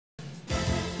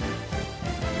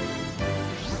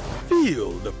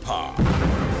Feel the power.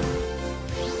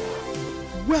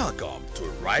 Welcome to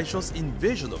Righteous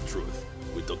Invasion of Truth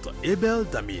with Dr. Abel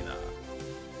Damina.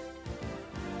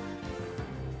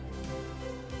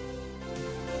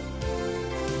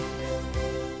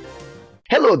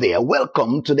 Hello there,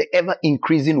 welcome to the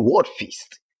ever-increasing word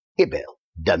feast. Abel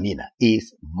Damina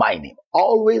is my name.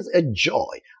 Always a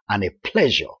joy and a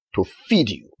pleasure to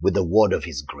feed you with the word of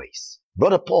his grace.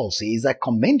 Brother Paul says, I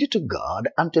commend you to God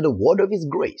and to the word of his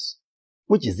grace,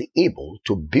 which is able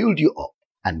to build you up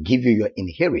and give you your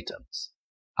inheritance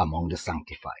among the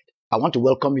sanctified. I want to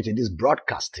welcome you to this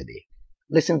broadcast today.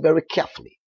 Listen very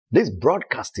carefully. This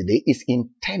broadcast today is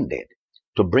intended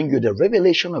to bring you the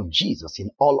revelation of Jesus in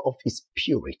all of his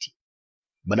purity.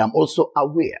 But I'm also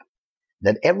aware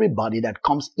that everybody that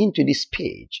comes into this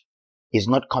page is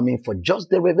not coming for just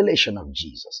the revelation of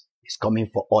Jesus. It's coming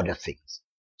for other things.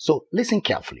 So listen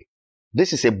carefully.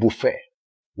 This is a buffet.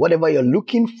 Whatever you're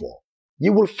looking for,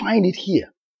 you will find it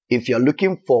here. If you're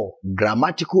looking for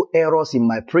grammatical errors in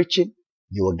my preaching,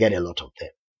 you will get a lot of them.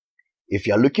 If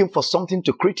you're looking for something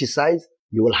to criticize,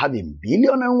 you will have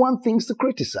 1,000,001 things to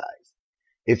criticize.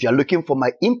 If you're looking for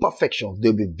my imperfections,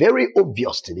 they'll be very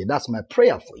obvious today. That's my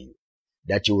prayer for you,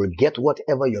 that you will get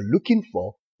whatever you're looking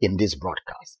for in this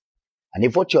broadcast. And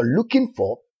if what you're looking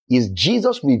for is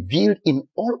Jesus revealed in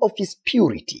all of his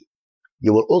purity,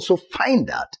 you will also find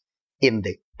that in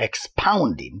the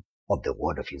expounding of the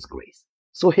word of his grace.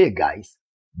 So hey guys,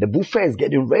 the buffet is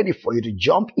getting ready for you to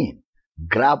jump in.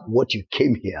 Grab what you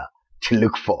came here to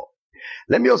look for.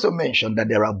 Let me also mention that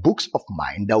there are books of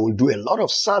mine that will do a lot of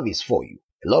service for you.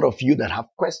 A lot of you that have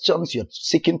questions, you're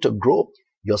seeking to grow,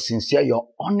 you're sincere, you're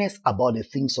honest about the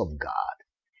things of God.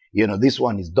 You know, this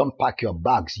one is Don't Pack Your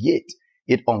Bags Yet.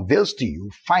 It unveils to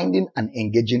you finding and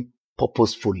engaging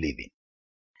purposeful living.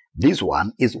 This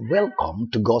one is Welcome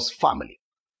to God's Family.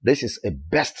 This is a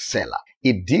bestseller.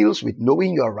 It deals with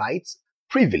knowing your rights,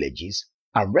 privileges,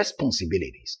 and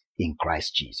responsibilities in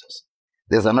Christ Jesus.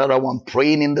 There's another one,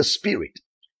 Praying in the Spirit,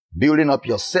 building up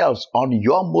yourselves on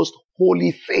your most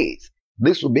holy faith.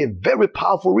 This will be a very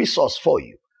powerful resource for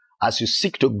you as you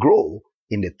seek to grow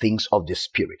in the things of the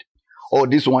Spirit. Oh,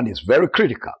 this one is very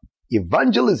critical.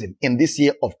 Evangelism in this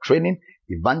year of training,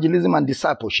 evangelism and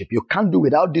discipleship. You can't do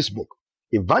without this book.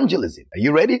 Evangelism. Are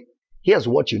you ready? Here's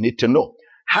what you need to know.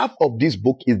 Half of this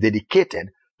book is dedicated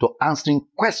to answering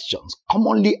questions,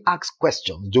 commonly asked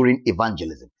questions during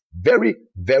evangelism. Very,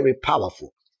 very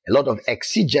powerful. A lot of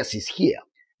exegesis here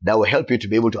that will help you to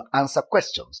be able to answer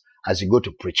questions as you go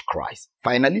to preach Christ.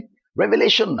 Finally,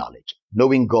 revelation knowledge,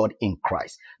 knowing God in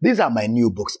Christ. These are my new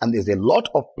books, and there's a lot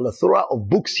of plethora of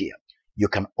books here you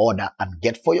can order and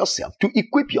get for yourself to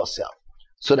equip yourself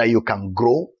so that you can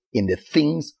grow in the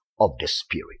things of the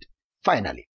Spirit.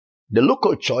 Finally, the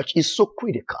local church is so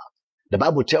critical. The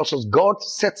Bible tells us God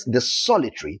sets the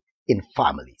solitary in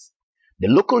families. The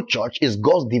local church is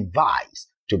God's device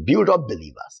to build up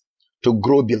believers, to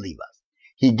grow believers.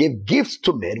 He gave gifts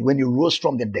to men when he rose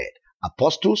from the dead: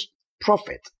 apostles,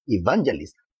 prophets,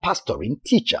 evangelists, pastoring,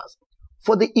 teachers,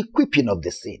 for the equipping of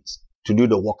the saints to do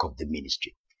the work of the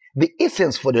ministry. The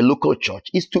essence for the local church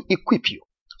is to equip you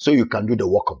so you can do the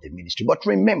work of the ministry. But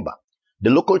remember, the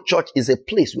local church is a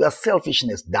place where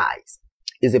selfishness dies.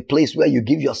 It's a place where you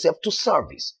give yourself to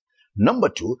service. Number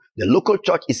two, the local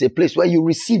church is a place where you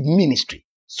receive ministry.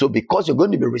 So because you're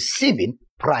going to be receiving,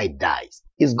 pride dies.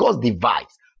 It's God's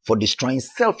device for destroying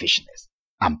selfishness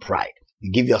and pride.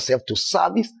 You give yourself to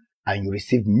service and you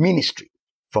receive ministry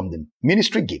from the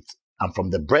ministry gifts and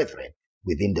from the brethren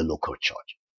within the local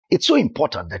church. It's so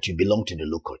important that you belong to the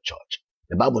local church.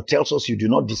 The Bible tells us you do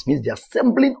not dismiss the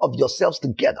assembling of yourselves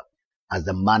together as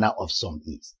the manner of some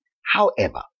is.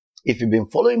 However, if you've been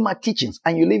following my teachings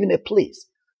and you live in a place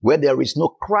where there is no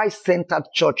Christ-centered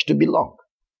church to belong,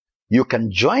 you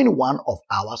can join one of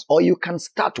ours or you can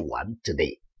start one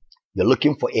today. You're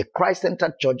looking for a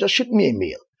Christ-centered church, just shoot me a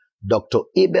mail, Dr.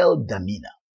 Abel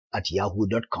Damina at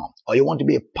yahoo.com. Or you want to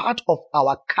be a part of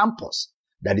our campus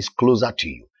that is closer to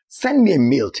you, send me a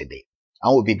mail today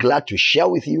and we'll be glad to share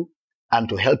with you and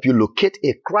to help you locate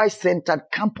a Christ-centered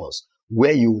campus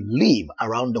where you live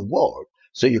around the world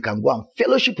so you can go and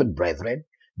fellowship with brethren,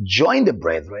 join the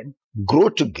brethren, grow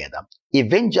together,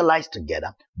 evangelize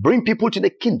together, bring people to the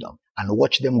kingdom and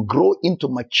watch them grow into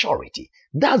maturity.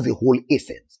 That's the whole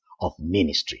essence of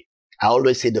ministry. I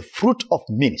always say the fruit of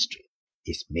ministry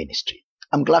is ministry.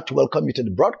 I'm glad to welcome you to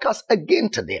the broadcast again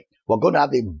today. We're going to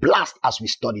have a blast as we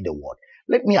study the word.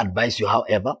 Let me advise you,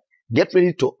 however, get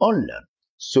ready to unlearn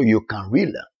so you can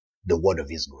relearn the word of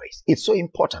his grace. It's so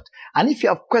important. And if you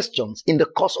have questions in the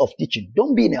course of teaching,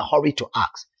 don't be in a hurry to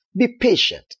ask. Be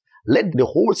patient. Let the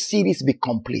whole series be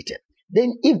completed.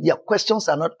 Then if their questions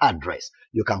are not addressed,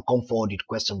 you can come forward with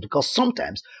questions, because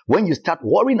sometimes when you start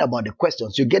worrying about the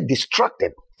questions, you get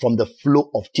distracted from the flow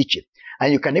of teaching.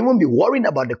 And you can even be worrying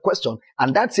about the question,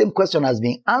 and that same question has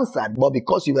been answered, but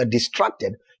because you were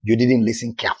distracted, you didn't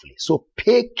listen carefully. So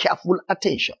pay careful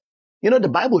attention. You know, the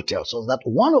Bible tells us that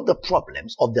one of the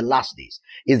problems of the last days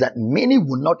is that many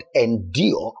will not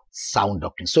endure sound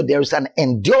doctrine. So there is an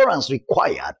endurance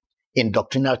required in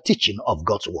doctrinal teaching of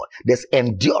God's word. There's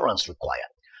endurance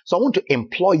required. So I want to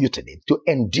implore you today to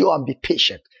endure and be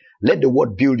patient. Let the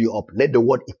word build you up. Let the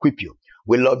word equip you.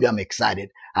 We love you. I'm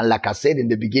excited. And like I said in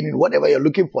the beginning, whatever you're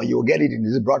looking for, you'll get it in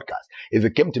this broadcast. If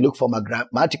you came to look for my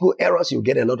grammatical errors, you'll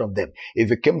get a lot of them. If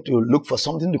you came to look for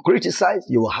something to criticize,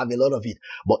 you will have a lot of it.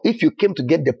 But if you came to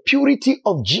get the purity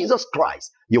of Jesus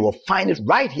Christ, you will find it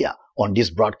right here on this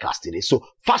broadcast today. So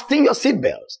fasten your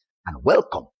seatbelts and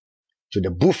welcome to the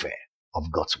buffet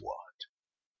of God's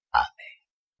word.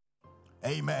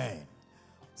 Amen. Amen.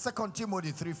 2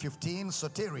 Timothy 3:15,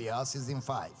 Soteria, season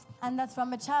 5. And that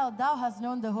from a child thou hast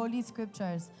known the holy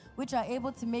scriptures, which are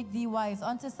able to make thee wise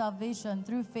unto salvation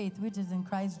through faith which is in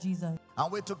Christ Jesus.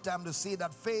 And we took time to see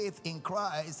that faith in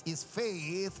Christ is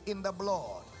faith in the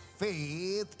blood,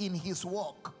 faith in his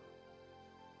work.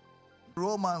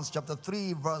 Romans chapter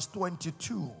 3 verse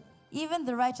 22. Even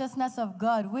the righteousness of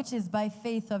God, which is by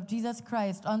faith of Jesus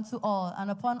Christ unto all,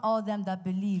 and upon all them that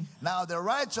believe. Now the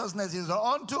righteousness is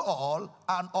unto all,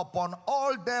 and upon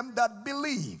all them that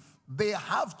believe. They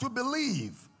have to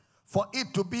believe for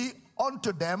it to be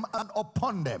unto them and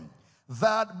upon them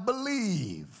that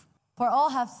believe. For all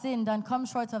have sinned and come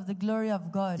short of the glory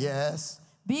of God. Yes.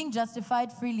 Being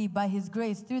justified freely by his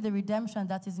grace through the redemption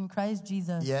that is in Christ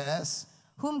Jesus. Yes.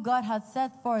 Whom God hath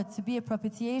set forth to be a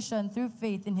propitiation through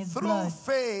faith in his blood.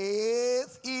 Through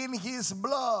faith in his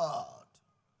blood.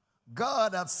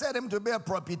 God hath set him to be a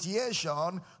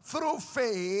propitiation through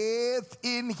faith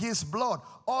in his blood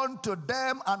unto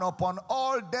them and upon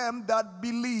all them that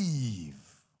believe.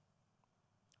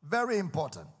 Very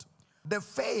important. The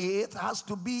faith has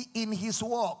to be in his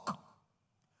work.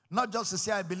 Not just to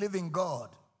say, I believe in God.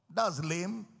 That's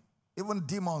lame. Even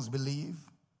demons believe.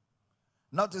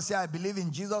 Not to say, I believe in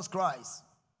Jesus Christ.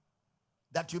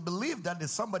 That you believe that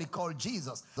there's somebody called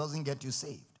Jesus doesn't get you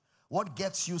saved. What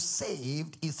gets you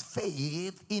saved is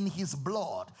faith in his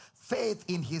blood. Faith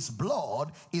in his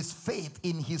blood is faith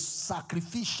in his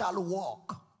sacrificial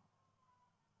work.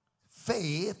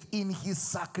 Faith in his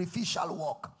sacrificial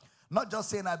work. Not just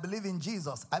saying, I believe in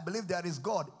Jesus. I believe there is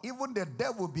God. Even the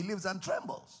devil believes and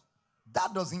trembles.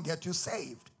 That doesn't get you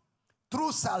saved.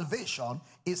 True salvation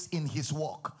is in his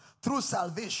work. True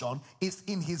salvation is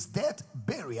in his death,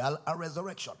 burial, and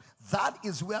resurrection. That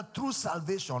is where true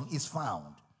salvation is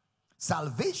found.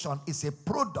 Salvation is a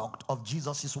product of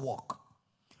Jesus' work.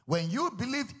 When you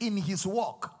believe in his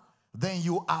work, then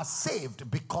you are saved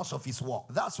because of his work.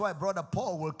 That's why Brother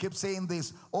Paul will keep saying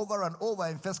this over and over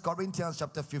in 1 Corinthians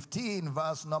chapter 15,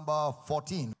 verse number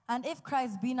 14. And if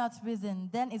Christ be not risen,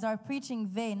 then is our preaching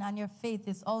vain, and your faith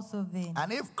is also vain.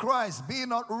 And if Christ be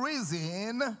not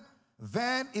risen,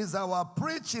 then is our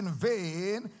preaching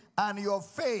vain, and your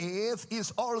faith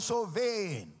is also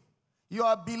vain.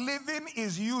 Your believing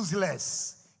is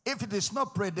useless if it is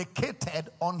not predicated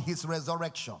on his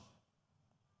resurrection.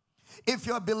 If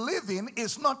your believing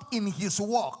is not in his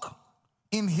work,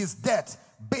 in his death,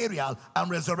 burial, and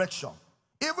resurrection.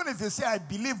 Even if you say, I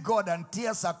believe God, and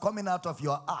tears are coming out of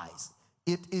your eyes,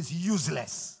 it is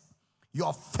useless.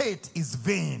 Your faith is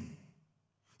vain.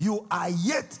 You are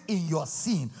yet in your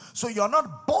sin. So you're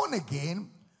not born again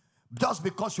just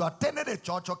because you attended a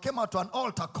church or came out to an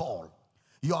altar call.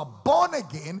 You are born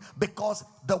again because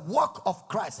the work of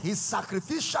Christ, his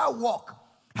sacrificial work,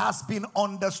 has been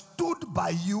understood by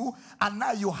you, and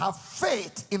now you have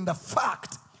faith in the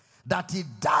fact that he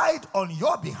died on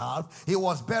your behalf, he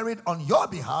was buried on your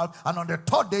behalf, and on the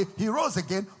third day he rose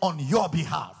again on your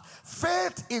behalf.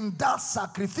 Faith in that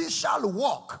sacrificial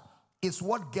work is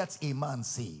what gets a man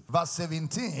saved. Verse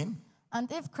 17.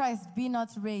 And if Christ be not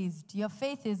raised, your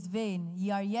faith is vain,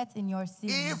 ye are yet in your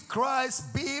sins. If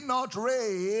Christ be not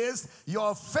raised,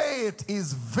 your faith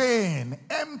is vain,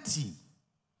 empty.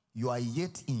 You are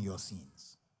yet in your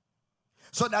sins.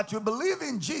 So that you believe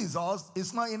in Jesus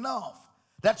is not enough.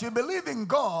 That you believe in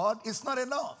God is not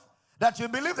enough. That you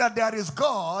believe that there is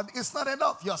God is not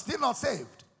enough. You're still not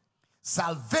saved.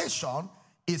 Salvation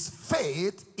is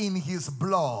faith in his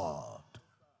blood.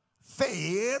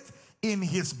 Faith in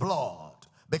his blood.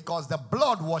 Because the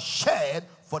blood was shed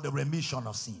for the remission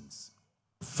of sins.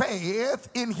 Faith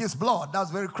in his blood,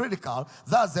 that's very critical.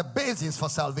 That's the basis for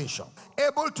salvation.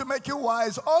 Able to make you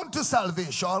wise unto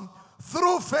salvation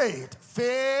through faith.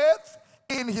 Faith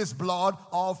in his blood,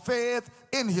 or faith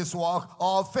in his work,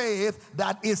 or faith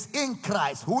that is in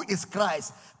Christ. Who is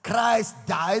Christ? Christ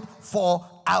died for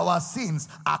our sins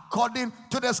according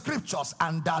to the scriptures,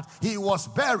 and that he was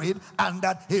buried, and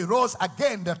that he rose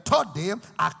again the third day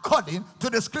according to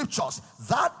the scriptures.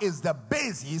 That is the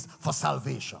basis for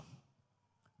salvation.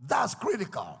 That's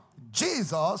critical.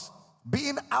 Jesus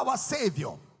being our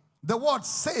Savior. The word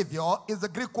Savior is the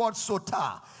Greek word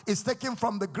sota. It's taken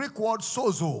from the Greek word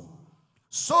sozo.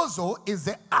 Sozo is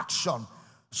the action.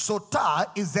 Sota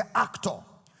is the actor.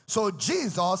 So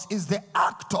Jesus is the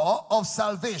actor of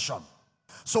salvation.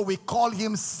 So we call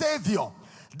him Savior.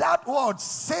 That word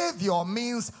Savior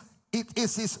means it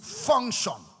is his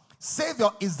function. Savior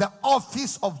is the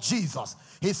office of Jesus.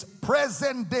 His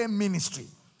present day ministry.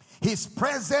 His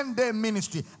present day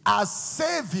ministry as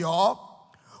Savior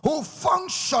who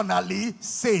functionally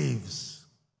saves.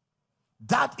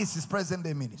 That is his present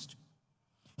day ministry.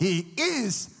 He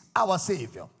is our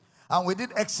Savior. And we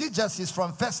did exegesis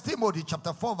from 1 Timothy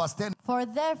chapter 4 verse 10. For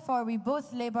therefore we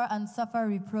both labor and suffer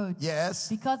reproach. Yes.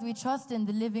 Because we trust in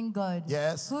the living God.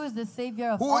 Yes. Who is the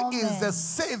Savior of all men. Who is the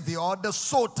Savior, the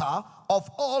Sota of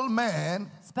all men.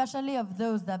 Especially of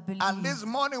those that believe. And this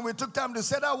morning we took time to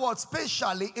say that word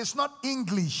specially is not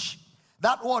English.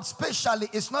 That word specially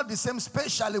is not the same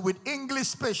specially with English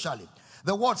specially.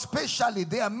 The word specially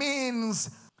there means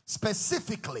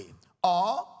specifically,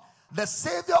 or the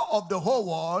Savior of the whole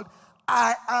world.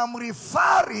 I am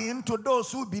referring to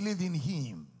those who believe in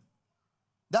him.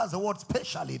 That's the word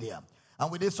specially there.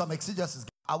 And we did some exegesis.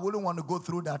 I wouldn't want to go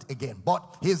through that again.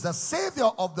 But he's the Savior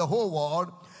of the whole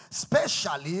world,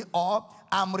 specially, or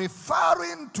I'm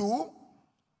referring to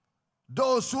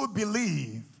those who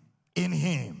believe in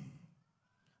him.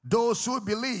 Those who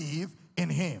believe in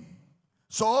him.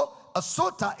 So a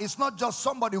sota is not just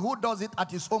somebody who does it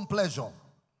at his own pleasure.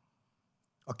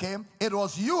 Okay, it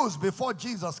was used before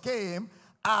Jesus came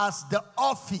as the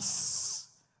office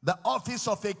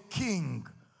of a king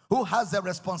who has the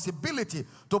responsibility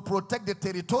to protect the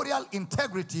territorial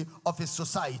integrity of his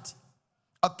society.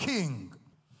 A king,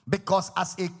 because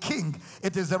as a king,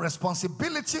 it is the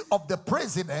responsibility of the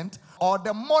president or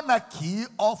the monarchy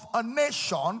of a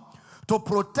nation to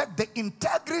protect the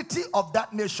integrity of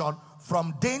that nation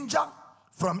from danger,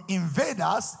 from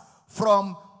invaders,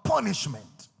 from punishment.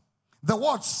 The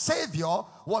word Savior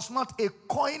was not a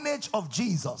coinage of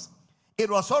Jesus.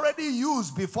 It was already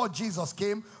used before Jesus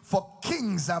came for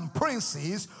kings and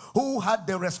princes who had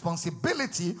the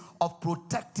responsibility of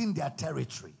protecting their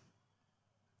territory.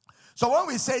 So when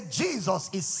we say Jesus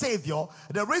is Savior,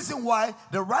 the reason why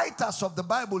the writers of the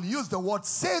Bible use the word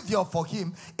Savior for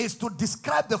him is to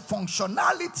describe the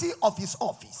functionality of his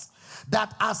office.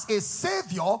 That as a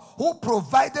Savior who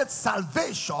provided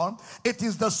salvation, it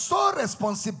is the sole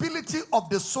responsibility of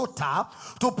the Sota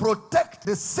to protect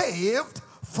the saved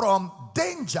from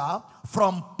danger,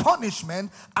 from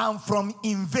punishment, and from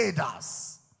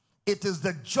invaders. It is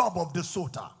the job of the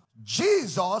Sota.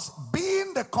 Jesus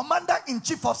being the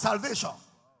commander-in-chief of salvation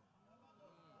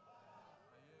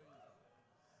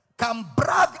can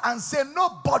brag and say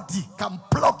nobody can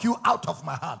pluck you out of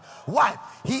my hand. Why?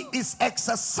 He is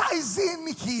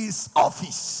exercising his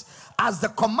office as the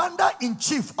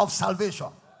commander-in-chief of salvation.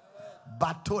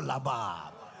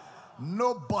 Batolaba.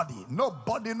 Nobody,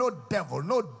 no devil,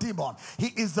 no demon. He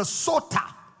is the Sota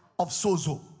of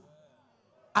Sozo.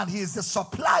 And he is the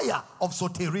supplier of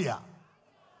Soteria.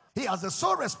 He has the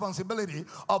sole responsibility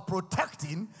of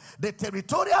protecting the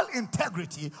territorial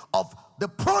integrity of the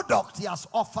product he has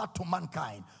offered to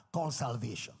mankind, called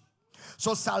salvation.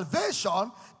 So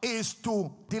salvation is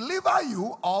to deliver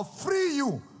you or free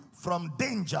you from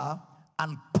danger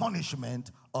and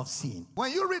punishment of sin.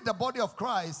 When you read the body of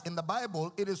Christ in the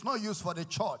Bible, it is not used for the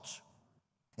church.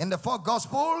 In the 4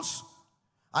 Gospels,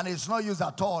 and it's not used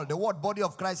at all. The word body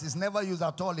of Christ is never used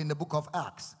at all in the book of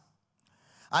Acts.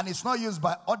 And it's not used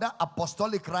by other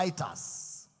apostolic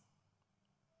writers.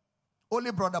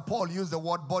 Only Brother Paul used the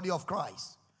word body of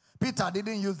Christ. Peter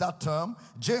didn't use that term.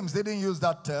 James didn't use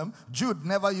that term. Jude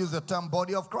never used the term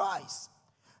body of Christ.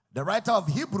 The writer of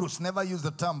Hebrews never used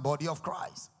the term body of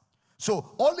Christ.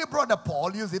 So only Brother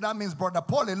Paul used it. That means Brother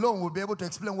Paul alone will be able to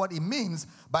explain what it means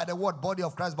by the word body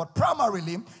of Christ. But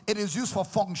primarily, it is used for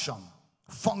function.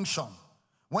 Function.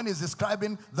 When he's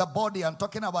describing the body and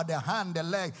talking about the hand, the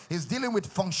leg, he's dealing with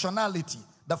functionality,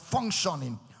 the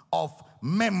functioning of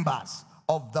members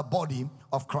of the body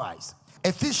of Christ.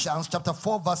 Ephesians chapter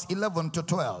 4 verse 11 to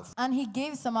 12. And he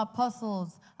gave some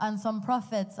apostles and some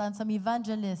prophets and some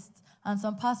evangelists and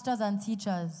some pastors and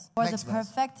teachers for Next the verse.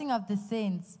 perfecting of the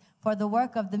saints, for the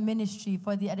work of the ministry,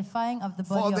 for the edifying of the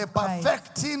body For the of Christ.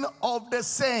 perfecting of the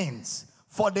saints.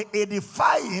 for the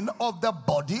edifying of the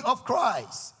body of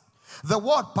Christ. The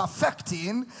word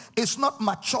perfecting is not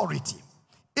maturity,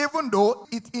 even though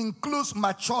it includes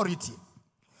maturity.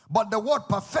 But the word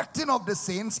perfecting of the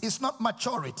saints is not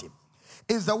maturity.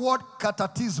 It's the word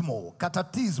katatismo.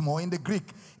 Katatismo in the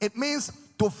Greek. It means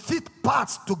to fit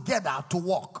parts together to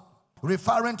work,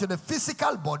 referring to the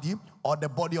physical body or the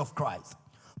body of Christ.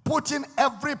 Putting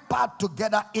every part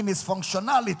together in its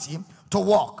functionality to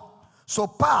work. So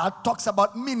part talks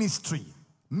about ministry.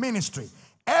 Ministry.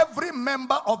 Every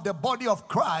member of the body of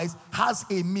Christ has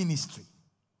a ministry.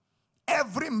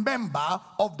 Every member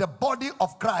of the body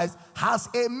of Christ has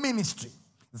a ministry.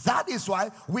 That is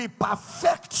why we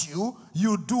perfect you,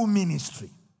 you do ministry.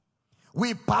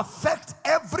 We perfect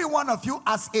every one of you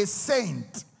as a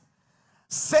saint,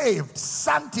 saved,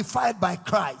 sanctified by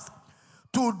Christ,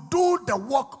 to do the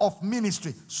work of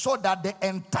ministry so that the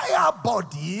entire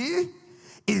body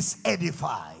is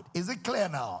edified. Is it clear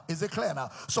now? Is it clear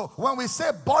now? So when we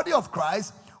say body of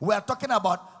Christ, we are talking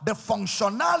about the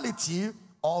functionality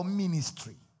or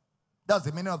ministry. That's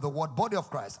the meaning of the word body of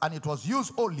Christ. And it was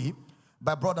used only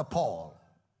by Brother Paul.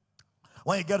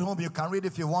 When you get home, you can read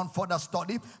if you want further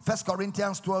study. 1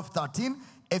 Corinthians 12:13,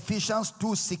 Ephesians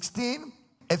 2:16,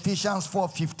 Ephesians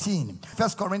 4:15. 1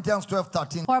 Corinthians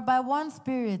 12:13. For by one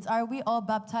Spirit are we all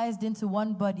baptized into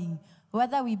one body,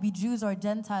 whether we be Jews or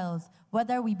Gentiles,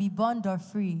 whether we be bond or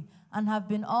free, and have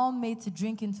been all made to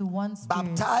drink into one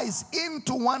Spirit. Baptized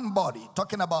into one body.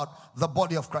 Talking about the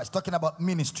body of Christ. Talking about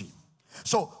ministry.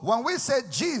 So when we say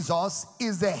Jesus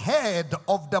is the head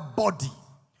of the body,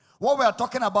 what we are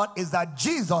talking about is that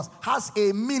Jesus has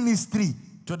a ministry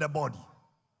to the body.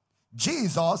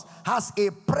 Jesus has a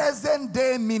present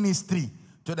day ministry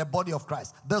to the body of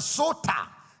Christ. The Sota,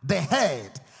 the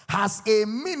head, has a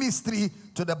ministry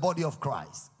to the body of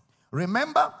Christ.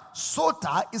 Remember,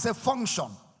 Sota is a function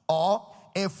or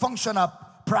a functional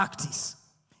practice.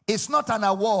 It's not an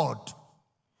award.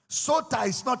 Sota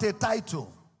is not a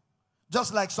title.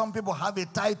 Just like some people have a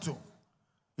title.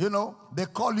 You know, they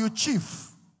call you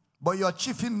chief, but you're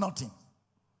chief in nothing.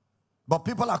 But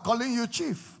people are calling you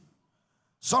chief.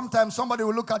 Sometimes somebody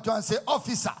will look at you and say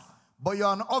officer, but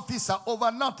you're an officer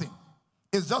over nothing.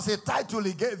 It's just a title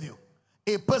he gave you,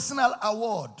 a personal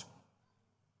award.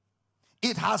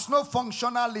 It has no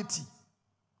functionality.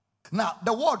 Now,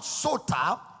 the word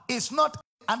sota is not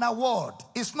an award.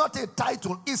 It's not a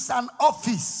title. It's an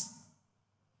office.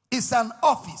 It's an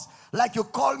office. Like you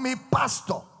call me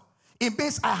pastor. It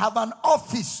means I have an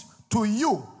office to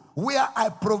you where I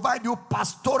provide you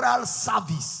pastoral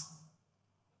service.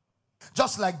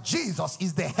 Just like Jesus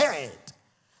is the head.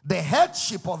 The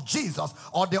headship of Jesus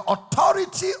or the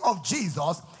authority of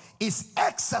Jesus is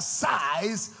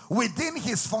exercised within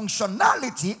his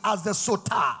functionality as the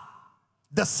Sota,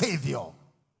 the Savior.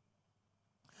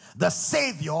 The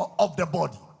Savior of the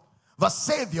body. The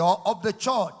Savior of the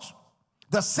church.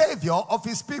 The Savior of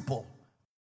his people.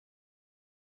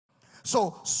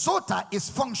 So Sota is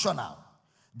functional.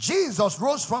 Jesus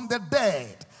rose from the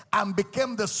dead and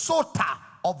became the Sota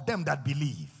of them that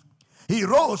believe. He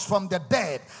rose from the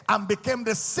dead and became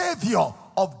the Savior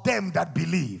of them that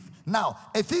believe. Now,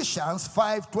 Ephesians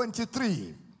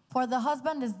 5:23. For the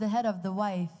husband is the head of the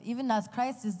wife, even as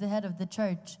Christ is the head of the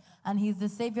church, and he is the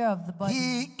Savior of the body.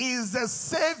 He is the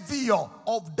Savior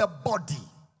of the body.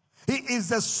 He is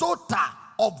the Sota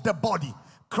of the body.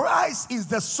 Christ is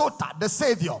the Sota, the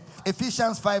Savior.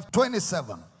 Ephesians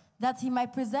 5:27. That he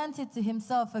might present it to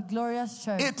himself a glorious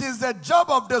church. It is the job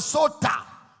of the Sota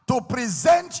to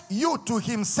present you to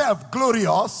himself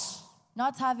glorious,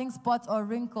 not having spot or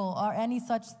wrinkle or any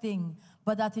such thing,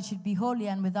 but that it should be holy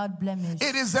and without blemish.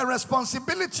 It is the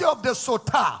responsibility of the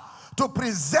Sota to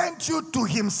present you to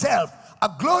himself a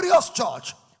glorious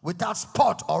church without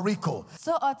spot or wrinkle.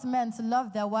 So ought men to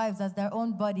love their wives as their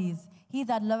own bodies. He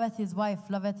that loveth his wife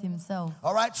loveth himself.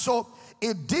 All right, so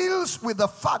it deals with the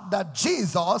fact that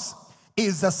Jesus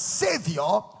is the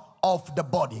Savior of the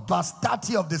body. Verse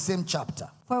 30 of the same chapter.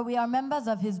 For we are members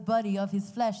of his body, of his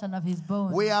flesh, and of his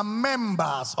bones. We are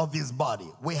members of his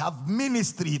body. We have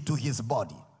ministry to his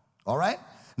body. All right?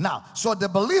 Now, so the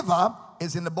believer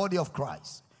is in the body of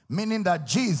Christ. Meaning that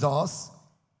Jesus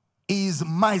is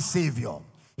my Savior.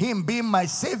 Him being my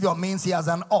Savior means he has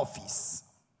an office.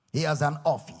 He has an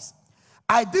office.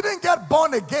 I didn't get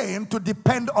born again to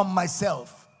depend on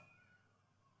myself.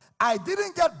 I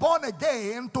didn't get born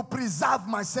again to preserve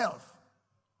myself.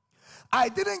 I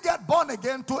didn't get born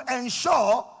again to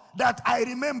ensure that I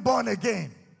remain born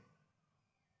again.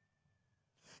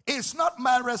 It's not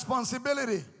my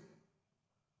responsibility.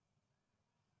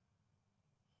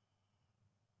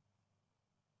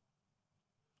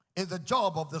 It's the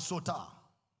job of the Sota.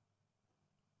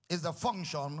 is the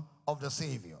function of the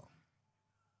Savior.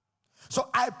 So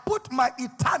I put my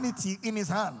eternity in his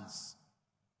hands.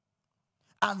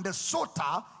 And the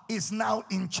Soter is now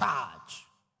in charge.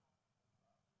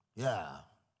 Yeah.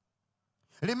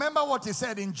 Remember what he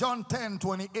said in John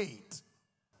 10:28.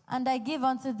 And I give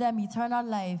unto them eternal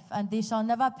life, and they shall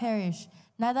never perish,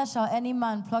 neither shall any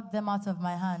man pluck them out of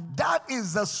my hand. That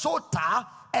is the Soter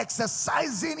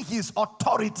exercising his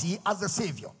authority as the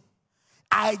Savior.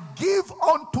 I give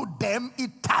unto them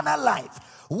eternal life.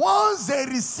 Once they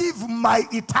receive my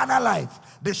eternal life,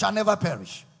 they shall never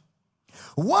perish.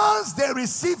 Once they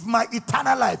receive my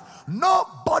eternal life,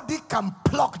 nobody can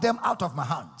pluck them out of my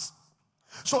hands.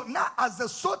 So now as the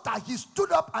Soter, he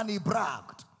stood up and he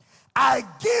bragged, I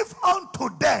give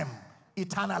unto them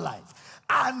eternal life,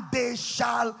 and they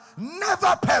shall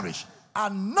never perish,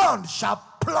 and none shall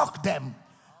pluck them.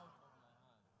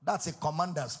 That's a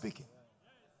commander speaking.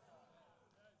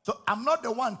 So I'm not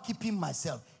the one keeping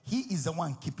myself. He is the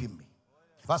one keeping me.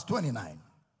 Verse 29.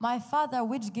 My Father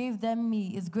which gave them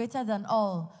me is greater than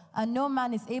all, and no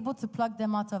man is able to pluck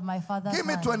them out of my Father's hand.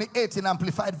 Give me 28 in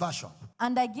Amplified Version.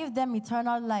 And I give them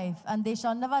eternal life, and they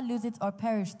shall never lose it or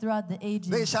perish throughout the ages.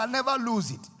 They shall never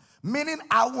lose it. Meaning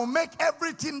I will make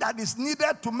everything that is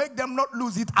needed to make them not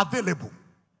lose it available.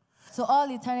 So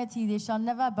all eternity they shall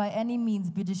never by any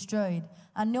means be destroyed,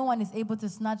 and no one is able to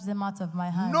snatch them out of my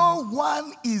hand. No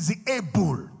one is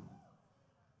able.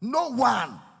 No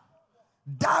one.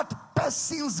 That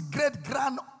person's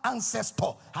great-grand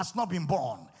ancestor has not been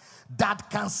born that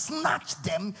can snatch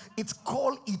them. It's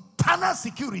called eternal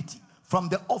security from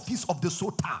the office of the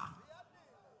Soter.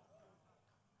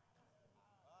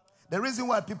 The reason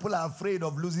why people are afraid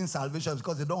of losing salvation is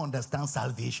because they don't understand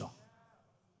salvation.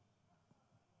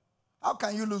 How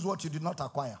can you lose what you did not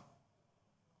acquire?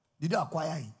 Did you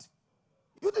acquire it?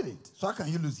 You did it. So how can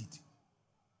you lose it?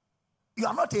 You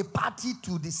are not a party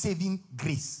to the saving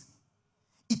grace.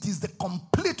 It is the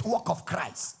complete work of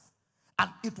Christ. And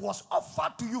it was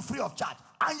offered to you free of charge.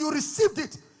 And you received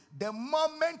it. The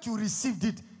moment you received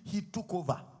it, he took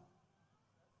over.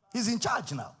 He's in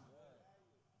charge now.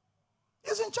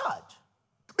 He's in charge.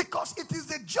 Because it is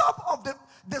the job of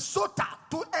the Soter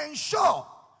to ensure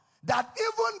that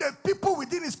even the people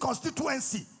within his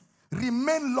constituency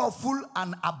remain lawful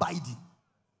and abiding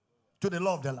to the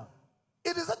law of the land.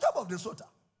 It is the job of the Soter.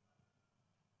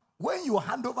 When you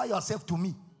hand over yourself to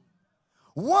me,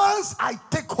 once I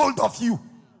take hold of you,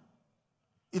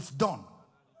 it's done.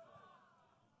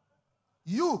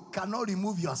 You cannot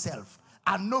remove yourself,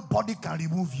 and nobody can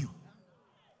remove you.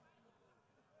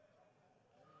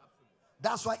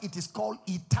 That's why it is called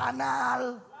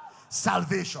eternal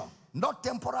salvation, not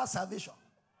temporal salvation.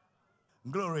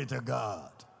 Glory to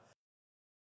God.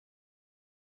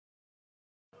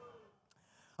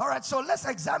 All right, so let's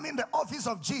examine the office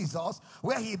of Jesus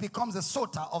where he becomes the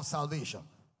Soter of salvation.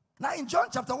 Now in John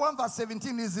chapter 1 verse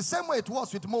 17 is the same way it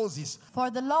was with Moses.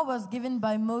 For the law was given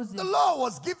by Moses. The law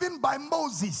was given by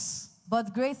Moses.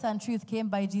 But grace and truth came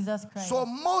by Jesus Christ. So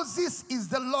Moses is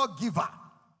the lawgiver.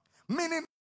 Meaning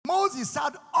Moses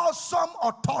had awesome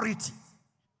authority.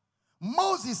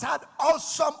 Moses had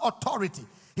awesome authority.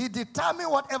 He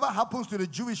determined whatever happens to the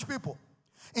Jewish people.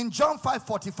 In John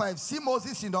 5:45, see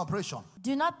Moses in operation.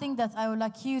 Do not think that I will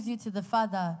accuse you to the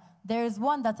Father. There is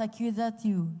one that accuseth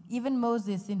you, even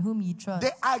Moses, in whom ye trust.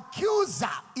 The accuser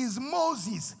is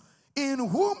Moses, in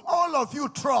whom all of you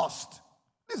trust.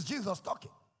 This is Jesus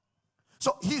talking.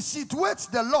 So he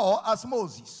situates the law as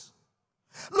Moses.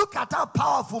 Look at how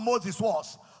powerful Moses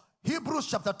was. Hebrews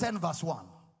chapter 10 verse 1.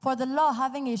 For the law,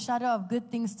 having a shadow of good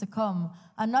things to come,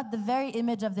 and not the very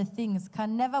image of the things,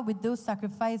 can never with those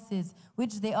sacrifices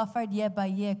which they offered year by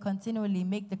year continually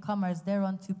make the comers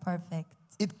thereunto perfect.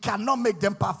 It cannot make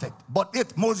them perfect, but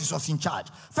Moses was in charge.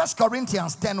 1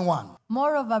 Corinthians 10:1.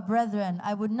 Moreover, brethren,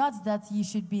 I would not that ye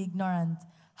should be ignorant,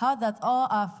 how that all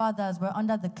our fathers were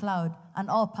under the cloud, and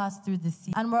all passed through the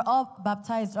sea, and were all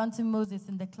baptized unto Moses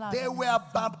in the cloud. They were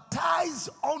baptized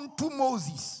unto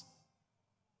Moses.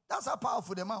 That's how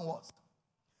powerful the man was.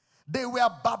 They were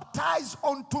baptized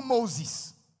unto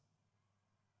Moses.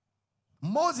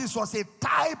 Moses was a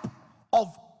type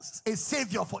of a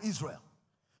savior for Israel.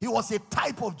 He was a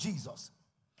type of Jesus.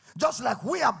 Just like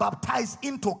we are baptized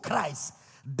into Christ,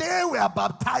 they were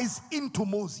baptized into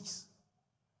Moses.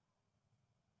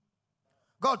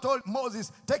 God told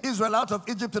Moses, take Israel out of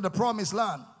Egypt to the promised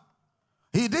land.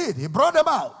 He did. He brought them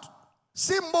out.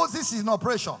 See Moses in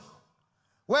operation.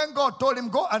 When God told him,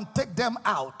 go and take them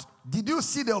out, did you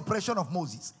see the operation of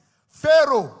Moses?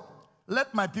 Pharaoh,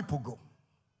 let my people go.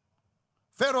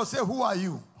 Pharaoh said, who are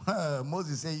you?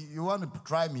 Moses said, you want to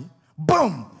try me?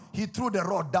 Boom! He threw the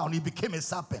rod down. He became a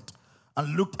serpent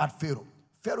and looked at Pharaoh.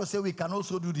 Pharaoh said, we can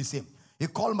also do the same. He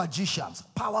called magicians.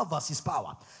 Power versus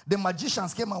power. The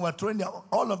magicians came and were throwing their,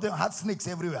 all of them had snakes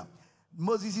everywhere.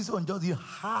 Moses' own just did,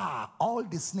 all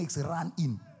the snakes ran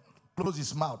in. Closed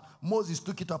his mouth. Moses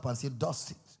took it up and said,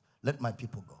 dust it. Let my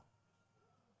people go.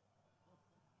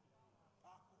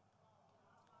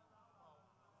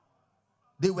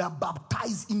 They were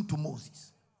baptized into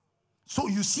Moses. So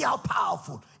you see how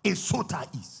powerful a Soteria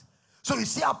is. So you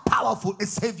see how powerful a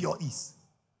Savior is.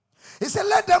 He said,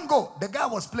 let them go. The guy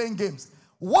was playing games.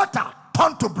 Water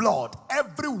turned to blood.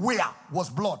 Everywhere was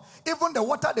blood. Even the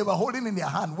water they were holding in their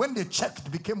hand, when they checked,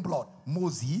 it became blood.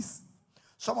 Moses.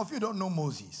 Some of you don't know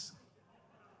Moses.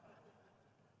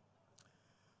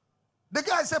 The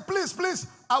guy said, please, please,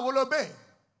 I will obey.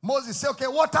 Moses said, okay,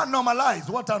 water normalize.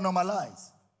 Water normalize.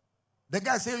 The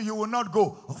guy said, you will not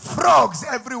go. Frogs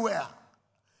everywhere.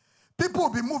 People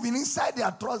will be moving inside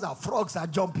their trousers. Frogs are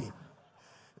jumping.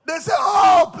 They say,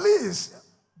 oh, please.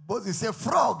 Moses said,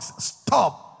 frogs,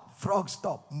 stop. Frogs,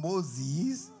 stop.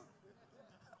 Moses.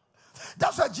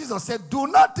 That's why Jesus said, do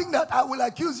not think that I will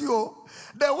accuse you.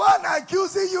 The one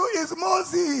accusing you is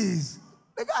Moses.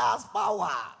 The guy has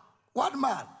power. One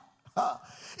man.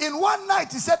 In one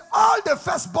night, he said, all the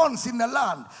firstborns in the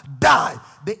land die.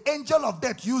 The angel of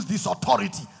death used this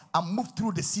authority and moved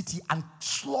through the city and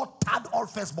slaughtered all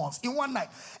firstborns. In one night,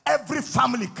 every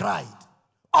family cried.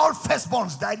 All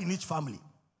firstborns died in each family.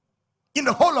 In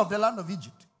the whole of the land of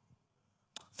Egypt.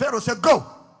 Pharaoh said, go.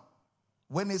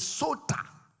 When a Soteria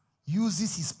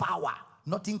uses his power,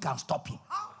 nothing can stop him.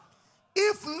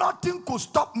 If nothing could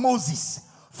stop Moses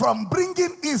from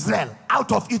bringing Israel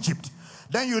out of Egypt,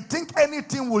 then you think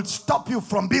anything will stop you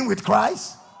from being with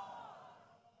Christ?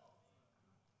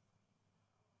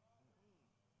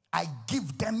 I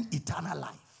give them eternal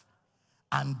life,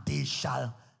 and they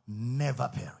shall never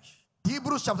perish.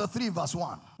 Hebrews chapter 3 verse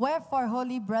 1. Wherefore,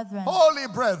 holy brethren,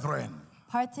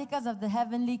 partakers of the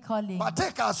heavenly calling,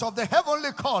 partakers of the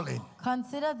heavenly calling,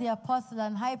 consider the apostle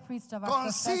and high priest of our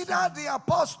consider profession. the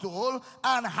apostle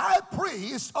and high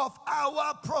priest of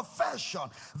our profession.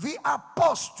 The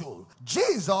apostle,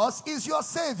 Jesus is your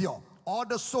savior, or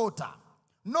the Soteria.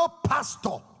 No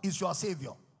pastor is your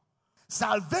savior.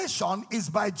 Salvation is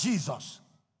by Jesus.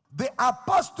 The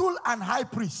apostle and high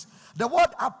priest. The word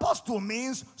apostle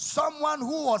means someone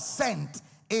who was sent,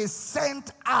 a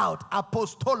sent out,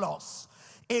 apostolos,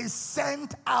 a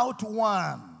sent out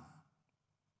one.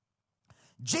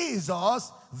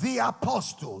 Jesus, the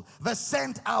apostle, the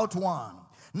sent out one.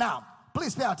 Now,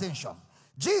 please pay attention.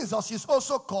 Jesus is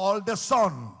also called the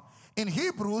Son. In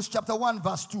Hebrews chapter 1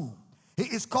 verse 2, he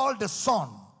is called the Son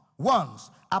once,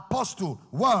 apostle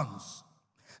once.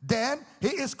 Then he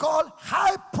is called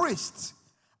high priest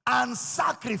and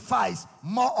sacrifice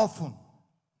more often.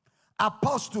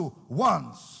 Apostle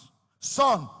once,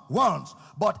 Son once,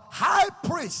 but high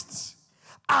priest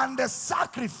and the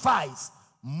sacrifice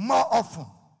more often.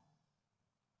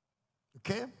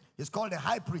 Okay? He's called the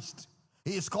high priest.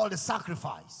 He is called the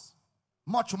sacrifice.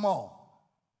 Much more.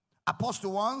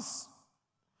 Apostle once,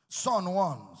 Son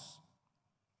once.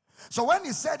 So when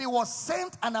he said he was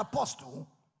sent an apostle,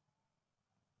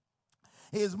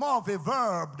 he is more of a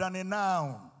verb than a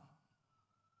noun.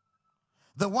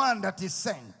 The one that is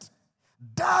sent.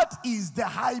 That is the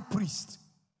high priest.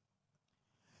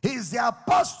 He is the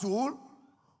apostle,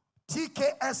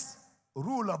 TKS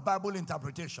rule of Bible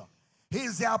interpretation. He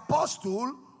is the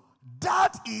apostle,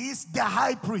 that is the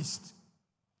high priest.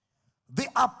 The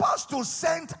apostle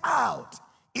sent out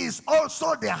is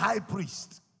also the high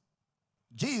priest.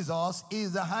 Jesus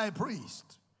is the high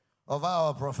priest of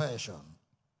our profession.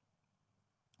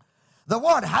 The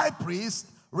word high priest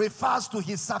refers to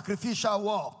his sacrificial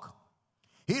work.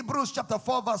 Hebrews chapter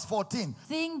 4 verse 14.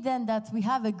 Seeing then that we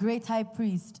have a great high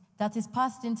priest that is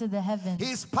passed into the heavens.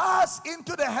 He is passed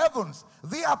into the heavens.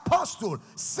 The apostle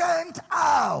sent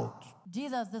out.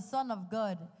 Jesus, the Son of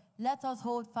God. Let us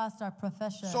hold fast our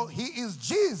profession. So he is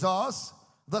Jesus,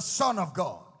 the Son of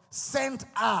God, sent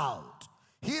out.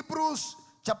 Hebrews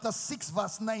chapter 6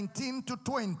 verse 19 to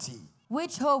 20.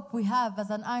 Which hope we have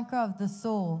as an anchor of the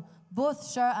soul,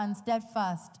 both sure and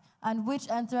steadfast, and which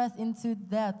entereth into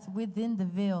that within the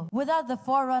veil, whither the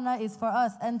forerunner is for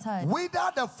us entered.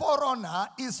 Whither the forerunner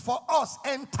is for us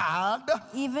entered.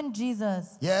 Even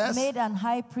Jesus, yes, made an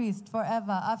high priest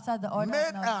forever after the order made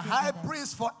of a high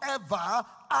priest forever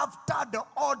after the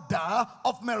order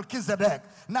of Melchizedek.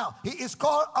 Now, he is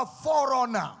called a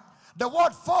forerunner. The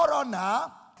word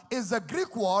forerunner is the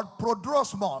Greek word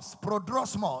prodrosmos.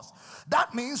 Prodrosmos.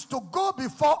 That means to go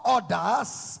before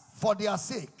others for their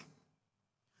sake.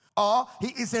 or he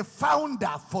is a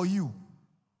founder for you.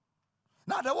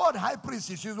 Now, the word high priest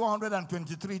is used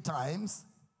 123 times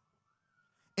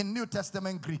in New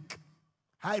Testament Greek.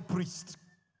 High priest.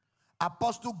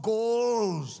 Apostle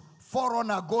goes,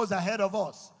 forerunner goes ahead of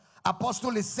us.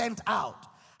 Apostle is sent out.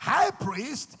 High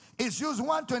priest is used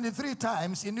 123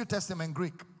 times in New Testament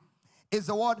Greek. It's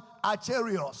the word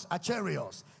archerios.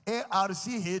 Archerios.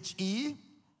 A-R-C-H-E-R-E-U-S.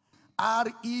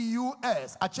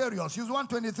 Archerios. Used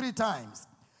 123 times.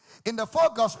 In the four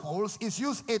Gospels, it's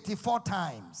used 84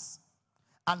 times.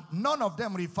 And none of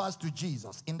them refers to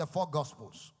Jesus in the four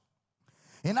Gospels.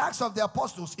 In Acts of the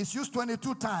Apostles, it's used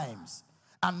 22 times.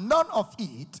 And none of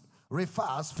it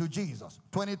refers to Jesus.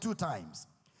 22 times.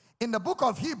 In the book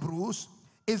of Hebrews,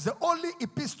 is the only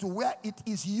epistle where it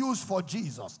is used for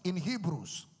Jesus. In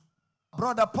Hebrews.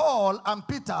 Brother Paul and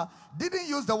Peter didn't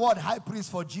use the word high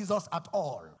priest for Jesus at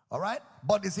all. Alright?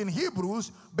 But it's in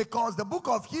Hebrews because the book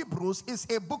of Hebrews is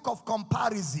a book of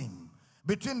comparison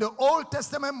between the Old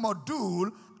Testament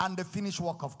module and the finished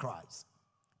work of Christ.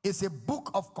 It's a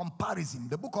book of comparison,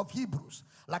 the book of Hebrews.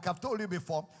 Like I've told you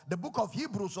before, the book of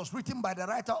Hebrews was written by the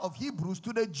writer of Hebrews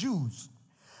to the Jews,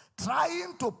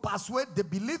 trying to persuade the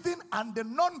believing and the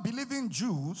non-believing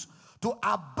Jews to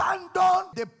abandon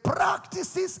the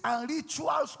practices and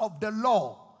rituals of the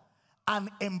law and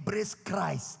embrace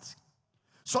Christ.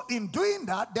 So in doing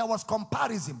that, there was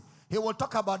comparison. He will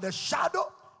talk about the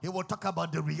shadow, he will talk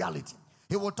about the reality.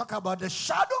 He will talk about the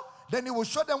shadow, then he will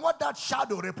show them what that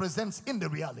shadow represents in the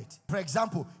reality. For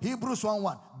example, Hebrews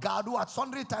 1:1, God who at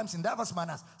sundry times in diverse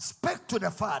manners spake to the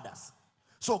fathers.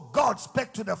 So God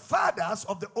spake to the fathers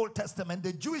of the Old Testament,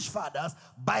 the Jewish fathers,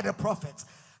 by the prophets,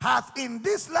 hath in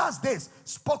these last days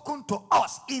spoken to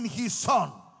us in his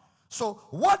Son. So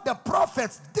what the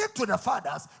prophets did to the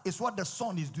fathers is what the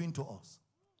Son is doing to us.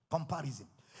 Comparison.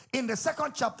 In the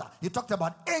second chapter, he talked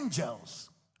about angels.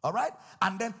 All right?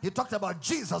 And then he talked about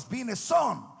Jesus being a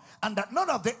son. And that none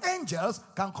of the angels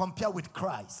can compare with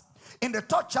Christ. In the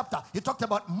third chapter, he talked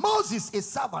about Moses is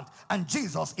servant and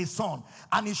Jesus is son.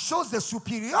 And he shows the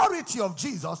superiority of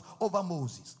Jesus over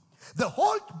Moses. The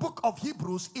whole book of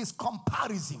Hebrews is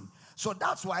comparison. So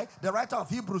that's why the writer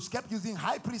of Hebrews kept using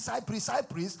high priest, high priest, high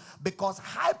priest, because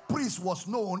high priest was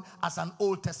known as an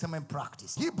Old Testament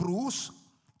practice. Hebrews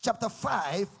chapter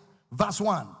 5, verse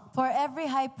 1. For every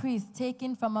high priest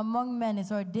taken from among men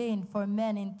is ordained for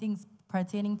men in things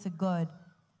pertaining to God,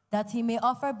 that he may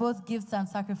offer both gifts and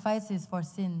sacrifices for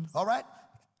sins. All right?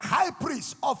 High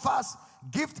priest offers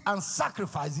gifts and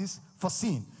sacrifices for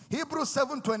sin. Hebrews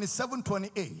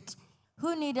 7:27-28.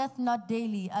 Who needeth not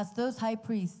daily, as those high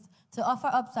priests, to offer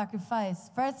up sacrifice,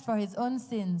 first for his own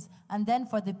sins, and then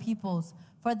for the people's.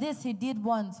 For this he did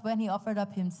once when he offered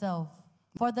up himself.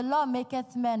 For the law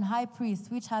maketh men high priests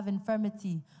which have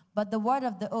infirmity, but the word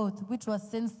of the oath, which was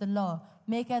since the law,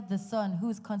 maketh the Son who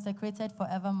is consecrated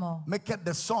forevermore. Maketh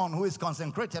the Son who is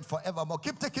consecrated forevermore.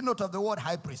 Keep taking note of the word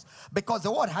high priest, because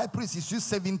the word high priest is used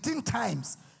 17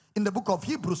 times in the book of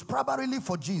Hebrews, primarily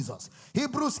for Jesus.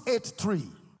 Hebrews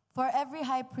 8:3. For every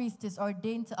high priest is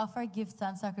ordained to offer gifts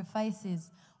and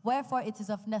sacrifices, wherefore it is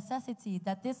of necessity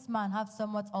that this man have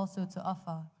somewhat also to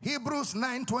offer. Hebrews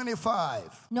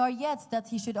 9:25. Nor yet that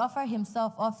he should offer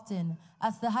himself often,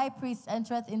 as the high priest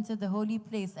entereth into the holy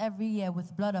place every year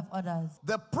with blood of others.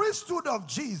 The priesthood of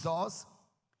Jesus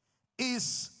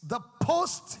is the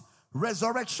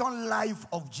post-resurrection life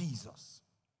of Jesus.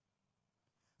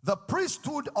 The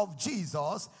priesthood of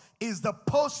Jesus is the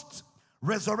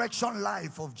post-resurrection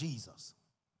life of Jesus.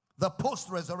 The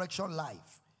post-resurrection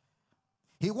life.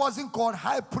 He wasn't called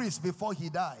high priest before he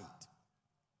died.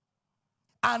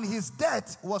 And his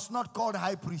death was not called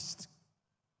high priest.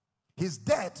 His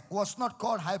death was not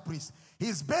called high priest.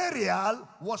 His burial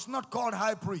was not called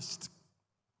high priest.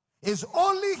 It's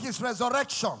only his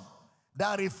resurrection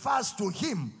that refers to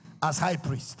him as high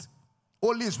priest.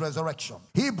 Only his resurrection.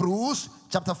 Hebrews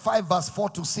chapter 5 verse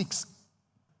 4-6.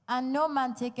 And no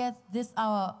man taketh this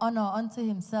our honor unto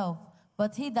himself,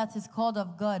 but he that is called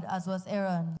of God, as was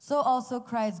Aaron. So also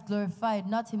Christ glorified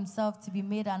not himself to be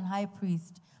made an high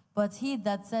priest, but he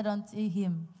that said unto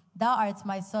him, Thou art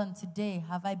my son, today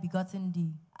have I begotten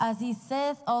thee. As he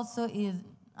saith also in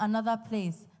another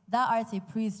place, Thou art a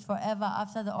priest forever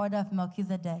after the order of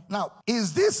Melchizedek. Now,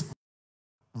 is this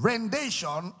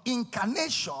rendition,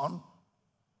 incarnation,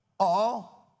 or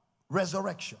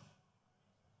resurrection?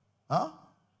 Huh?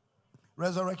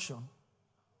 Resurrection.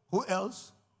 Who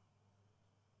else?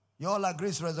 You all agree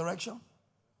it's resurrection?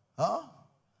 Huh?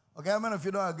 Okay, how many of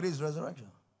you don't agree it's resurrection?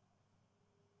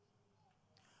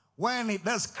 When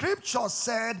the scripture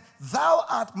said, Thou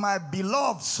art my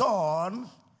beloved son,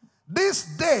 this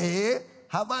day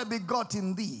have I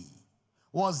begotten thee.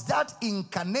 Was that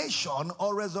incarnation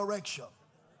or resurrection?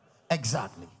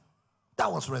 Exactly.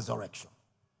 That was resurrection.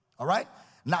 All right?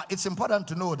 Now, it's important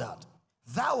to know that.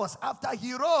 That was after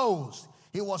he rose.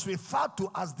 He was referred to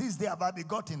as this day have I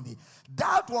begotten thee.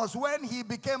 That was when he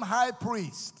became high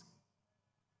priest.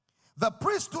 The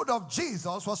priesthood of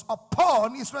Jesus was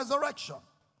upon his resurrection.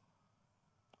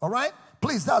 All right?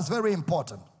 Please, that's very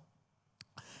important.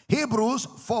 Hebrews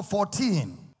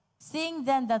 4:14. Seeing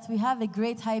then that we have a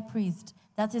great high priest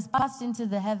that is passed into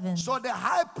the heavens. So the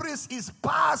high priest is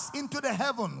passed into the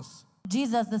heavens.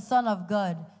 Jesus, the Son of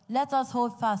God. Let us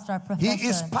hold fast our profession. He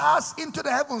is passed into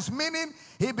the heavens, meaning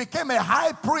he became a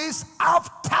high priest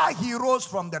after he rose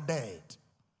from the dead.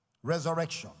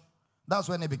 Resurrection. That's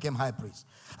when he became high priest.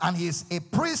 And he is a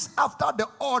priest after the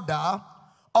order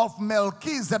of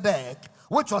Melchizedek,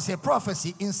 which was a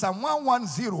prophecy in Psalm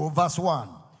 110 verse 1.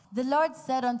 The Lord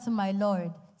said unto my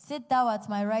Lord, sit thou at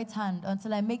my right hand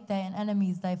until I make thine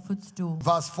enemies thy footstool.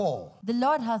 Verse 4. The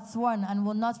Lord hath sworn and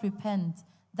will not repent.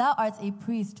 Thou art a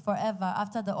priest forever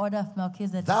after the order of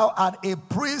Melchizedek. Thou art a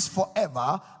priest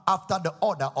forever after the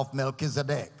order of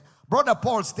Melchizedek. Brother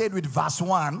Paul stayed with verse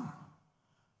 1,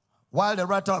 while the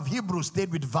writer of Hebrews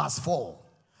stayed with verse 4.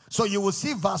 So you will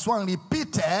see verse 1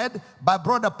 repeated by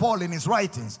Brother Paul in his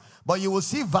writings, but you will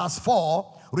see verse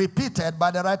 4 repeated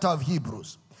by the writer of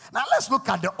Hebrews. Now let's look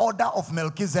at the order of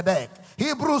Melchizedek.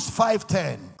 Hebrews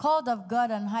 5:10. Called of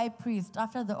God and high priest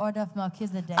after the order of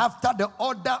Melchizedek. After the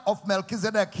order of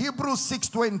Melchizedek. Hebrews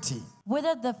 6:20.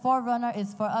 Whither the forerunner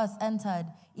is for us entered,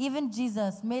 even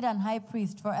Jesus made an high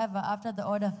priest forever after the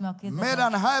order of Melchizedek. Made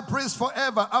an high priest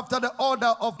forever after the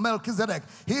order of Melchizedek.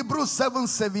 Hebrews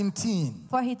 7:17.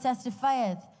 For he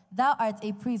testifieth, thou art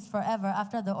a priest forever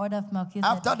after the order of Melchizedek.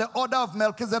 After the order of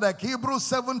Melchizedek. Hebrews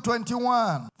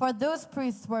 7:21. For those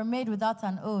priests were made without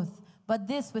an oath, but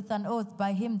this with an oath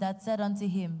by him that said unto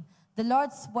him, the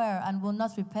Lord sware and will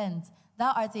not repent.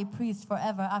 Thou art a priest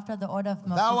forever after the order of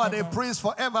Melchizedek. Thou art a priest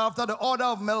forever after the order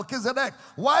of Melchizedek.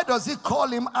 Why does he call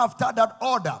him after that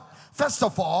order? First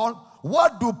of all,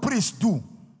 what do priests do?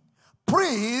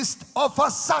 Priests offer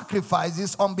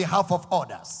sacrifices on behalf of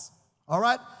others. All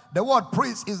right? The word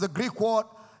priest is the Greek word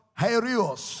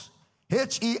Hiereus.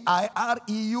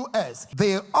 H-E-I-R-E-U-S.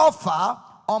 They offer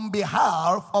on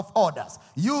behalf of others.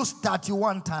 Used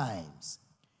 31 times.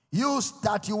 Used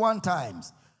 31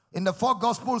 times. In the 4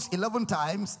 Gospels, 11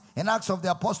 times. In Acts of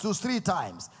the Apostles, 3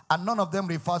 times. And none of them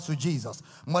refers to Jesus.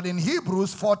 But in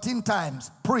Hebrews, 14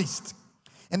 times. Priest.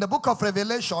 In the book of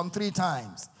Revelation, 3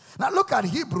 times. Now look at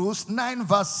Hebrews 9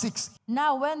 verse 6.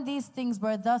 Now when these things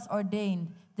were thus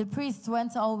ordained, the priests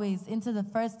went always into the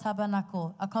first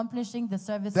tabernacle, accomplishing the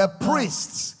service The of God.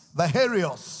 priests, the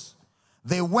Hiereus,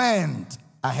 they went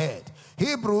ahead.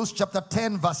 Hebrews chapter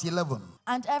 10 verse 11.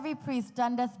 And every priest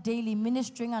standeth daily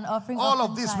ministering and offering All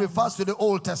of this oftentimes refers to the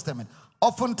Old Testament.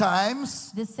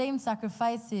 Oftentimes, the same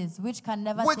sacrifices which can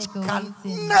never which take away can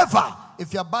sin. never,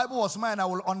 if your Bible was mine, I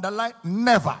will underline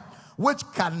never, which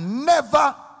can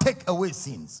never take away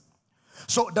sins.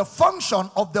 So the function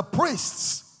of the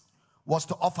priests was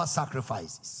to offer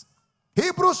sacrifices.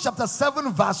 Hebrews chapter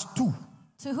 7 verse 2.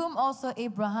 To whom also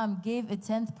Abraham gave a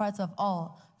 10th part of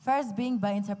all, first being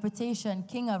by interpretation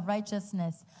king of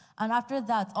righteousness, and after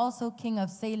that also king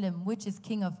of Salem, which is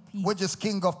king of peace. Which is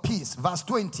king of peace. Verse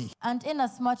 20. And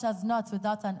inasmuch as not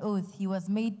without an oath he was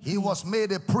made priest. He was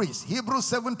made a priest. Hebrews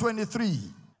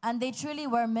 7:23. And they truly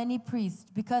were many priests,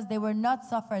 because they were not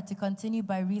suffered to continue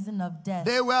by reason of death.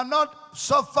 They were not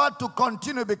suffered to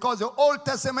continue because the Old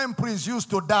Testament priests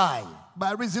used to die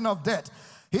by reason of death.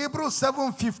 Hebrews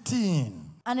 7:15.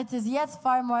 And it is yet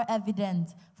far more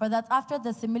evident, for that after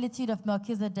the similitude of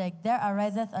Melchizedek there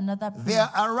ariseth another priest. There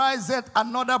ariseth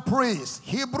another priest.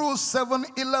 Hebrews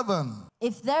 7:11.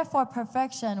 If therefore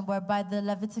perfection were by the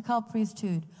Levitical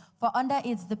priesthood, for under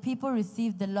it the people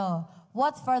received the law,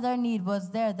 what further need was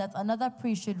there that another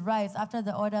priest should rise after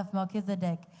the order of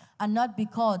Melchizedek, and not be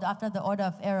called after the order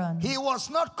of Aaron? He was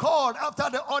not called after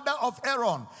the order of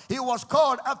Aaron. He was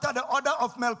called after the order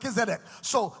of Melchizedek.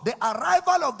 So the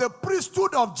arrival of the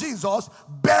priesthood of Jesus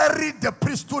buried the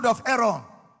priesthood of Aaron.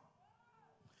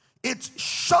 It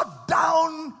shut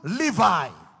down Levi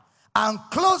and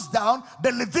closed down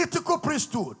the Levitical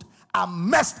priesthood and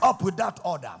messed up with that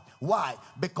order. Why?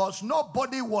 Because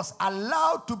nobody was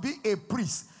allowed to be a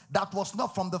priest that was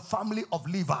not from the family of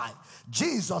Levi.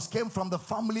 Jesus came from the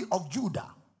family of Judah,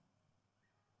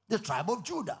 the tribe of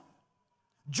Judah.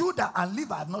 Judah and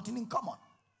Levi have nothing in common.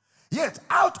 Yet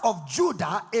out of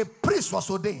Judah, a priest was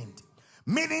ordained,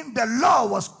 meaning the law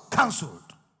was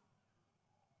cancelled.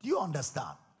 Do you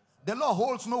understand? The law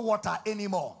holds no water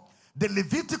anymore. the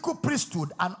Levitical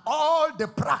priesthood and all the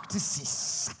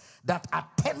practices that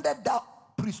attended that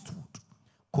priesthood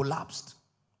collapsed.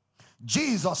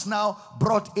 Jesus now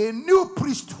brought a new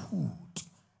priesthood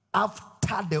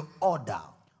after the order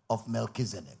of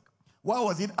Melchizedek. Why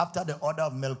was it after the order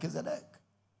of Melchizedek?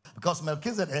 Because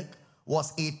Melchizedek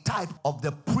was a type of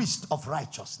the priest of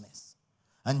righteousness.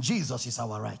 And Jesus is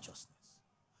our righteousness.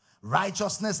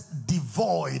 Righteousness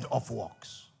devoid of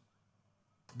works.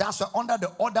 That's why under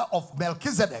the order of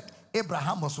Melchizedek,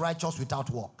 Abraham was righteous without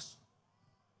works.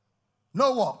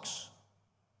 No works.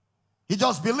 He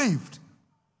just believed.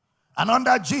 And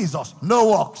under Jesus, no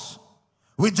works.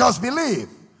 We just believe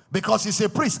because he's a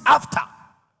priest after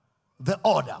the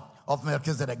order of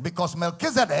Melchizedek. Because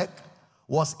Melchizedek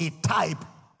was a type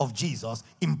of Jesus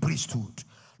in priesthood.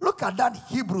 Look at that,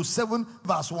 Hebrews 7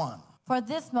 verse 1. For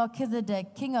this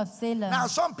Melchizedek, king of Salem. Now,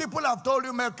 some people have told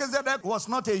you Melchizedek was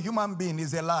not a human being.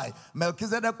 It's a lie.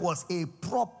 Melchizedek was a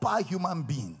proper human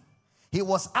being. He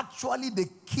was actually the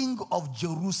king of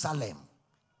Jerusalem.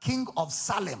 King of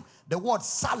Salem. The word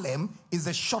Salem is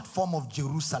a short form of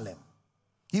Jerusalem.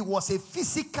 He was a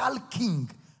physical king.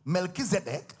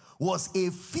 Melchizedek was a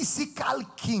physical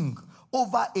king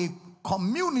over a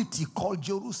community called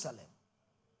Jerusalem.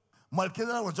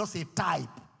 Melchizedek was just a type.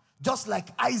 Just like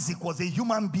Isaac was a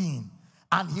human being.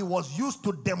 And he was used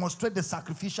to demonstrate the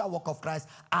sacrificial work of Christ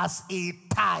as a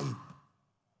type.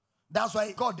 That's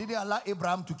why God didn't allow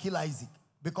Abraham to kill Isaac.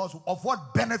 Because of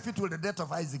what benefit will the death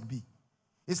of Isaac be?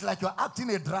 It's like you're acting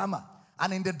a drama.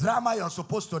 And in the drama, you're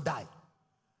supposed to die.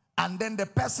 And then the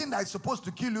person that is supposed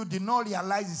to kill you did not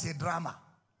realize it's a drama.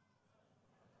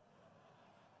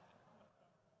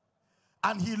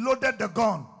 And he loaded the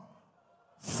gun.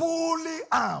 Fully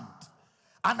armed.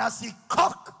 And as he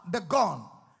cocked the gun,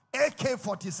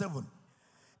 AK-47,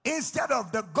 instead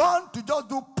of the gun to just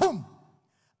do boom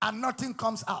and nothing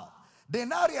comes out, they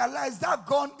now realize that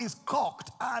gun is cocked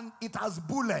and it has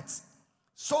bullets.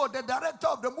 So the director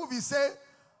of the movie said,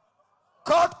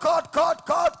 cut.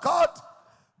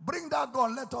 Bring that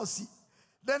gun, let us see.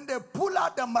 Then they pull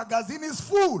out the magazine, is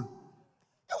full.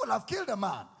 It will have killed the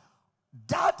man.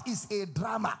 That is a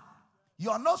drama. You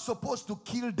are not supposed to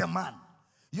kill the man.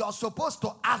 You are supposed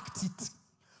to act it.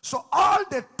 So all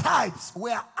the types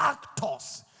were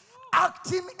actors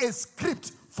acting a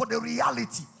script for the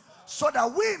reality. So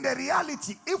that we in the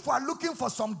reality, if we are looking for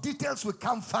some details we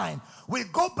can't find, we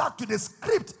go back to the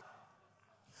script.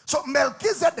 So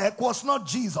Melchizedek was not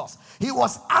Jesus. He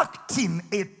was acting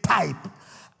a type.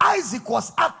 Isaac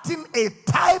was acting a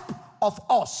type of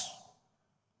us.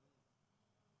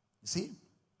 You see?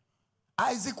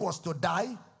 Isaac was to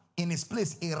die. In his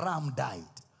place, a ram died.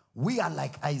 We are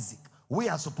like Isaac. We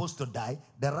are supposed to die.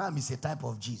 The ram is a type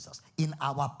of Jesus. In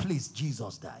our place,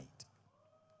 Jesus died.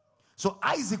 So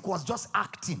Isaac was just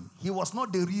acting. He was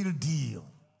not the real deal.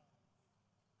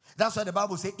 That's why the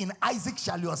Bible says, in Isaac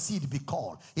shall your seed be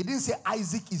called. He didn't say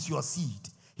Isaac is your seed.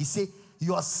 He said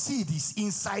your seed is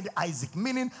inside Isaac.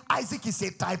 Meaning Isaac is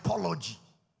a typology.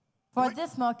 For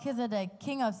this Melchizedek,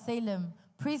 king of Salem,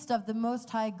 priest of the Most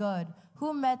High God,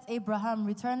 who met Abraham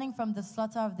returning from the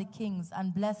slaughter of the kings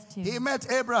and blessed him. He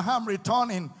met Abraham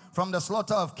returning from the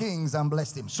slaughter of kings and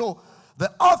blessed him. So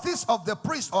the office of the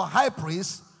priest or high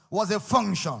priest was a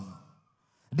function.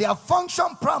 Their function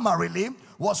primarily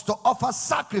was to offer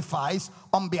sacrifice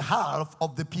on behalf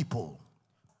of the people.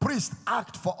 Priests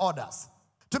act for others.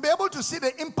 To be able to see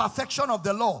the imperfection of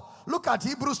the law, look at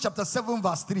Hebrews chapter 7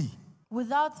 verse 3.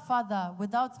 Without father,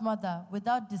 without mother,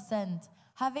 without descent,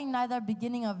 having neither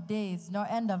beginning of days nor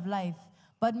end of life,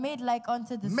 but made like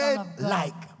unto the Son of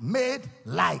God. Made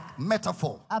like,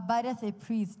 metaphor. Abideth a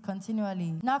priest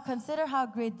continually. Now consider how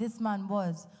great this man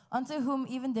was, unto whom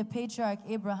even the patriarch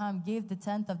Abraham gave the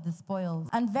tenth of the spoils.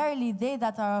 And verily they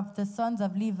that are of the sons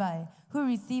of Levi, who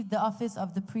received the office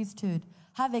of the priesthood,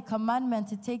 have a commandment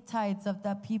to take tithes of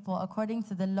their people according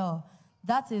to the law,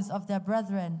 that is, of their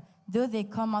brethren, though they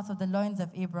come out of the loins of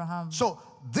Abraham. So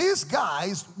these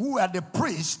guys who were the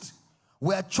priests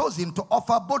were chosen to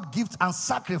offer both gifts and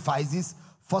sacrifices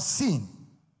for sin.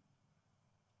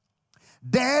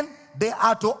 Then they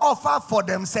are to offer for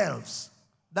themselves.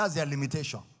 That's their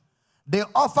limitation. They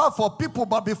offer for people,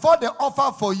 but before they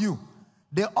offer for you,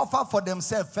 they offer for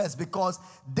themselves first, because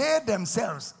they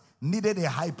themselves needed a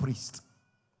high priest.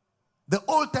 The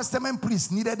Old Testament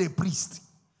priest needed a priest.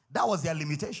 That was their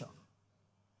limitation.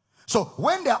 So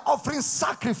when they are offering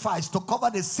sacrifice to cover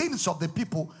the sins of the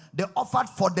people, they offered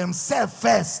for themselves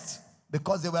first,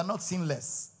 because they were not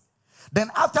sinless.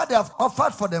 Then after they have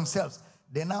offered for themselves,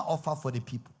 they now offer for the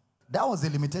people. That was the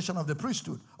limitation of the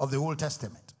priesthood of the Old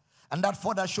Testament. And that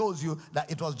further shows you that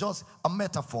it was just a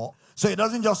metaphor. So he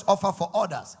doesn't just offer for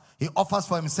others. He offers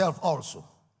for himself also.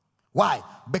 Why?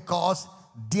 Because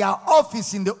their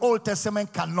office in the Old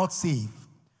Testament cannot save.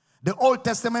 The Old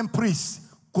Testament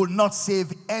priests could not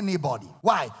save anybody.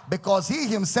 Why? Because he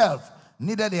himself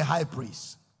needed a high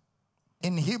priest.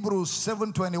 In Hebrews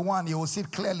 7:21, you will see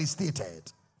it clearly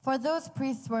stated. For those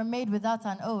priests were made without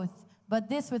an oath, but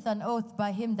this with an oath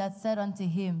by him that said unto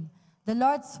him, the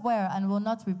Lord sware and will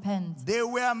not repent. They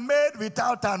were made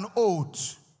without an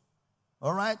oath.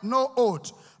 All right? No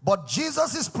oath. But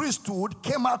Jesus' priesthood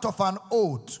came out of an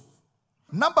oath.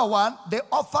 Number one, they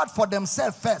offered for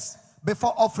themselves first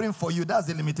before offering for you. That's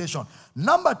the limitation.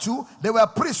 Number two, they were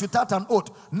priests without an oath.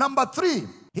 Number three,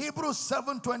 Hebrews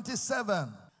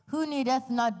 7:27. Who needeth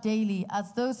not daily,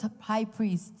 as those high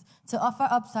priests, to offer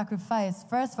up sacrifice,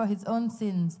 first for his own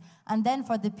sins, and then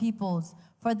for the people's.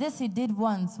 For this he did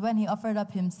once, when he offered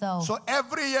up himself. So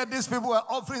every year these people were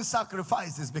offering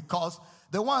sacrifices because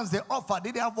the ones they offered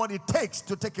didn't have what it takes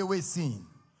to take away sin.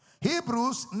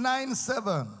 Hebrews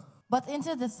 9:7. But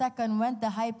into the second went the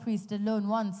high priest alone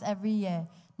once every year,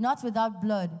 not without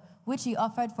blood, which he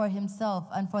offered for himself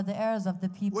and for the errors of the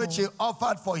people. Which he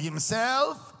offered for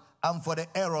himself and for the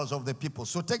errors of the people.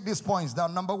 So take these points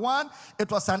down. Number one, it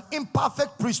was an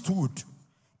imperfect priesthood.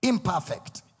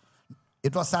 Imperfect.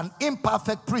 It was an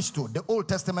imperfect priesthood, the Old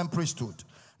Testament priesthood.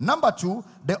 Number two,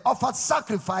 they offered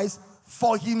sacrifice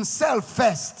for himself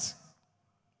first.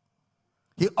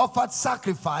 He offered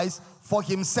sacrifice for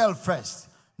himself first.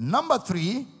 Number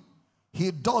three, he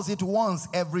does it once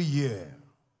every year.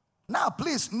 Now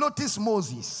please notice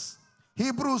Moses.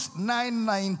 Hebrews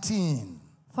 9:19.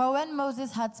 For when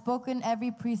Moses had spoken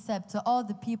every precept to all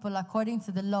the people according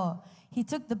to the law, he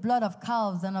took the blood of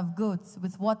calves and of goats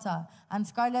with water and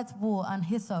scarlet wool and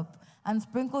hyssop and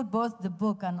sprinkled both the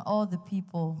book and all the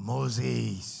people.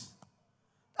 Moses,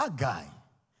 that guy.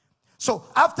 So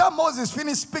after Moses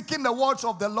finished speaking the words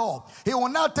of the law, he will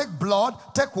now take blood,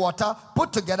 take water,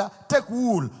 put together, take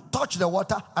wool, touch the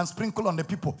water and sprinkle on the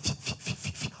people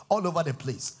all over the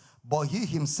place. But he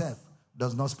himself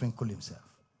does not sprinkle himself.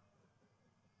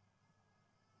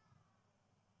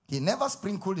 He never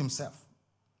sprinkled himself,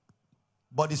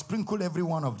 but he sprinkled every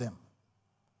one of them.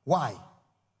 Why?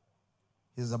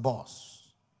 He's the boss.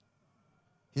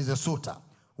 He's a suitor.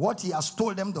 What he has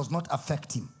told them does not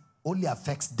affect him, only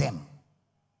affects them.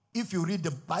 If you read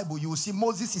the Bible, you will see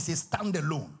Moses is a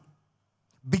standalone.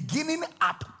 Beginning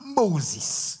at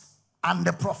Moses and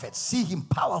the prophets, see him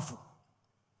powerful.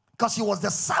 Because he was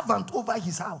the servant over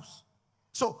his house.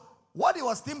 So what he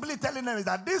was simply telling them is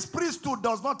that this priesthood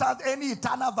does not have any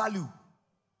eternal value.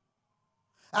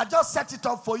 I just set it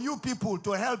up for you people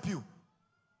to help you.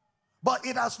 But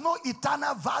it has no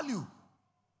eternal value.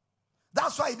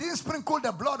 That's why he didn't sprinkle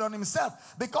the blood on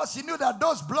himself, because he knew that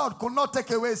those blood could not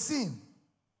take away sin.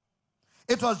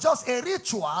 It was just a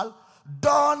ritual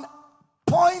done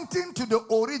pointing to the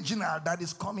original that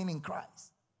is coming in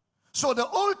Christ. So the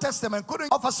Old Testament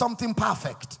couldn't offer something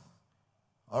perfect.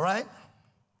 All right?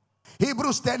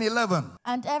 Hebrews 10:11.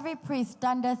 And every priest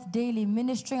standeth daily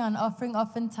ministering and offering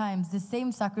oftentimes the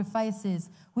same sacrifices,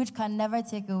 which can never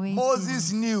take away Moses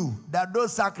sin. knew that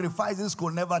those sacrifices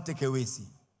could never take away sin.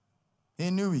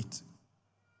 He knew it.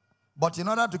 But in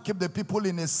order to keep the people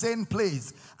in a sane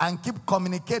place and keep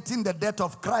communicating the death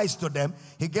of Christ to them,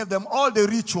 he gave them all the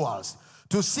rituals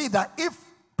to see that if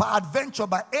peradventure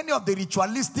by any of the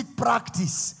ritualistic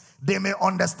practice, they may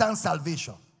understand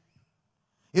salvation.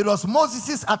 It was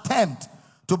Moses' attempt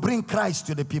to bring Christ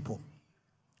to the people.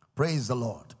 Praise the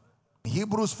Lord.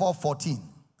 Hebrews 4:14.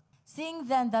 Seeing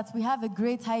then that we have a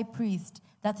great high priest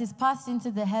that is passed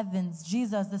into the heavens,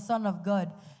 Jesus the Son of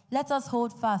God, let us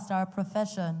hold fast our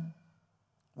profession.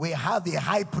 We have a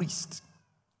high priest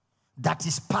that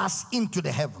is passed into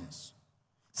the heavens.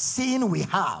 Seeing we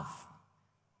have.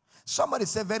 Somebody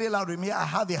say very loud with me, I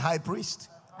have a high priest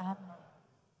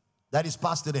that is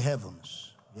passed to the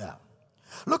heavens. Yeah.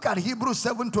 Look at Hebrews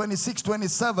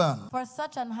 7:26-27. For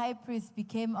such an high priest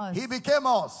became us. He became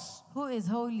us. Who is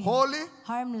holy, Holy,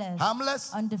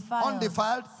 harmless,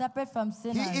 undefiled, separate from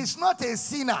sinners. He is not a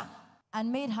sinner. And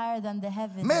made higher than the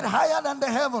heavens. Made higher than the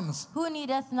heavens. Who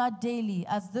needeth not daily,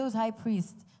 as those high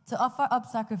priests, to offer up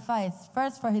sacrifice,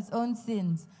 first for his own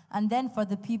sins, and then for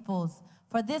the people's.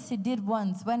 For this he did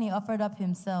once, when he offered up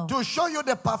himself. To show you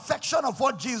the perfection of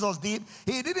what Jesus did,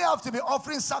 he didn't have to be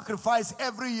offering sacrifice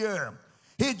every year.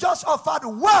 He just offered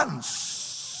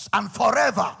once and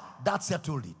forever. That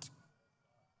settled it.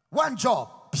 One job.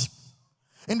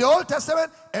 In the Old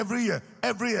Testament, every year,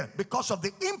 because of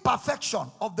the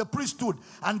imperfection of the priesthood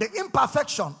and the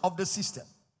imperfection of the system.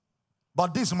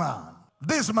 But this man,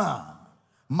 This man,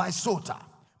 my Sota,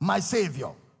 my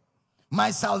Savior,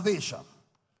 my salvation.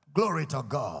 Glory to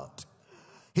God.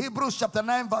 Hebrews chapter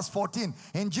 9 verse 14.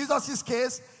 In Jesus'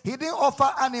 case, he didn't offer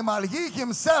animal. He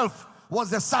himself was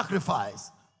the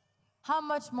sacrifice. How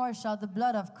much more shall the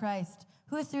blood of Christ,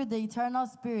 who through the eternal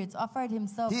Spirit offered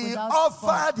himself He without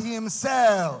offered fault,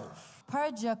 himself.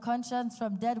 purge your conscience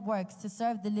from dead works to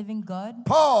serve the living God?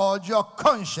 Purge your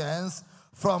conscience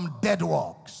from dead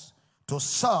works to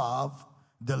serve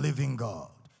the living God.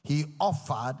 He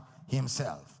offered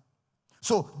himself.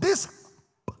 So this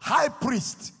high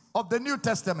priest of the New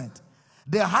Testament,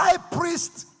 the high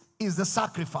priest is the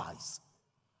sacrifice.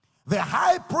 The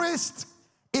high priest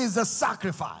is the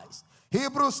sacrifice.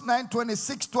 Hebrews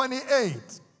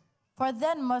 9:26-28. For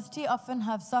then must he often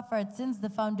have suffered since the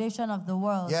foundation of the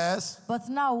world. Yes. But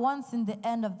now once in the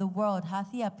end of the world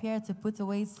hath he appeared to put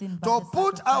away sin by To the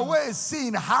put sacrifice. away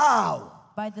sin, how?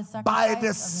 By the sacrifice, By the of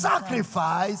himself.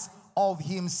 sacrifice of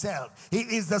himself. He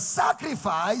is the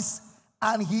sacrifice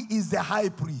and he is the high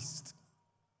priest.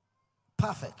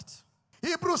 Perfect.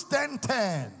 Hebrews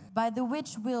 10:10. By the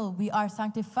which will we are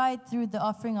sanctified through the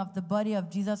offering of the body of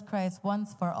Jesus Christ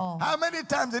once for all. How many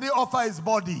times did he offer his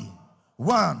body?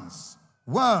 Once.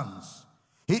 Once.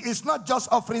 He is not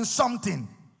just offering something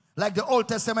like the Old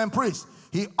Testament priest.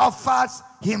 He offers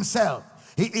himself.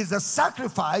 He is the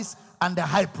sacrifice and the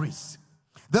high priest.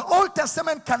 The Old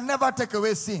Testament can never take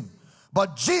away sin.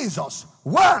 But Jesus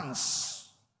once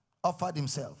offered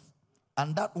himself.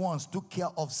 And that once took care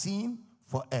of sin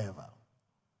forever.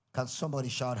 Can somebody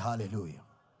shout hallelujah?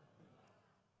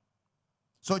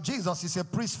 So Jesus is a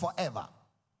priest forever.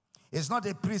 He's not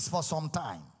a priest for some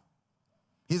time.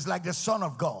 He's like the Son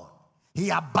of God. He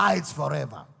abides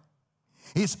forever.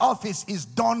 His office is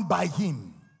done by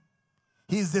him.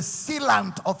 He is the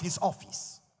sealant of his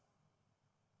office.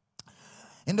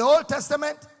 In the Old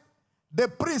Testament, the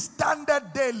priest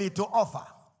standed daily to offer.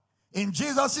 In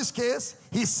Jesus' case,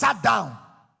 he sat down.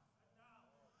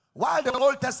 While the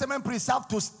Old Testament priests have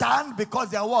to stand because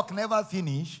their work never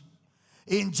finished,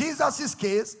 in Jesus'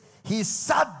 case, he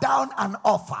sat down and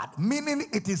offered, meaning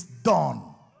it is done.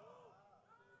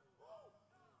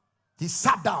 He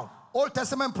sat down. Old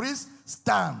Testament priest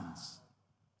stands.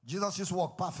 Jesus'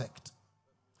 work perfect.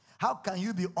 How can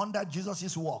you be under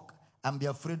Jesus' work and be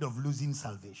afraid of losing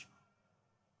salvation?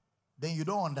 Then you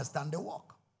don't understand the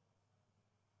work.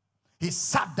 He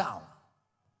sat down.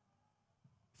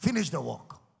 Finished the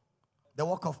work. The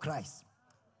work of Christ.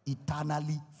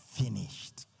 Eternally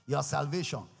finished. Your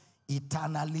salvation.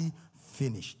 Eternally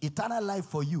finished. Eternal life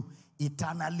for you.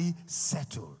 Eternally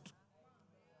settled.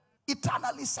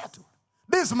 Eternally settled.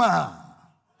 This man.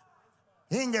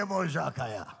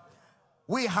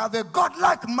 We have a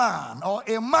godlike man or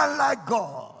a man like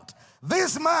God.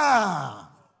 This man.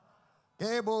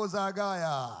 Abel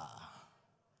Zagaya.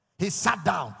 He sat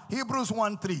down. Hebrews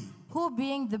 1:3. Who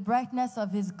being the brightness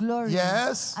of his glory,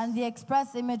 yes, and the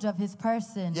express image of his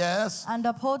person, yes, and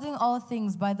upholding all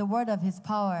things by the word of his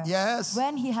power, yes,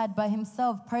 when he had by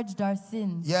himself purged our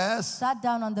sins, yes, sat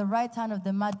down on the right hand of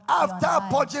the Majesty.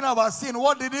 After purging our sin,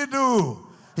 what did he do?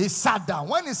 He sat down.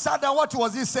 When he sat down, what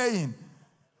was he saying?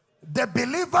 The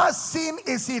believer's sin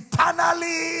is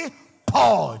eternally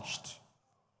purged.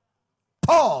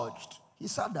 Purged. He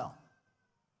sat down.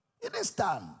 He didn't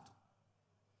stand.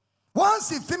 Once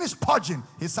he finished purging,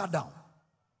 he sat down.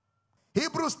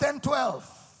 Hebrews 10:12.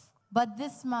 But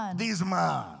this man,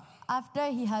 after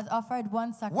he had offered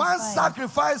one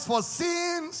sacrifice for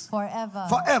sins forever,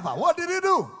 what did he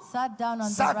do? Sat down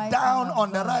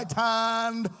on the right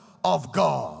hand of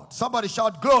God. Somebody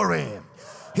shout glory.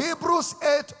 Hebrews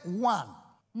 8:1.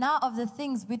 Now of the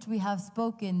things which we have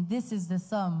spoken, this is the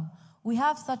sum. We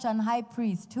have such an high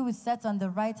priest who is set on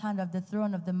the right hand of the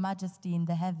throne of the Majesty in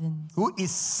the heavens. Who is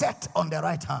set on the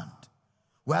right hand.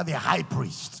 We have a high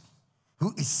priest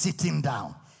who is sitting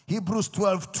down. Hebrews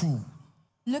 12:2.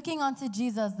 Looking unto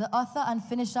Jesus, the author and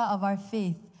finisher of our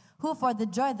faith, who for the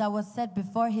joy that was set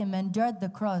before him endured the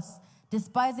cross,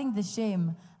 despising the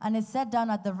shame, and is set down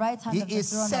at the right hand of the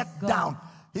throne of God. He is set down.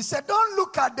 He said, don't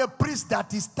look at the priest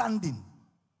that is standing.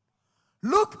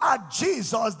 Look at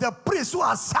Jesus, the priest who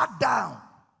has sat down.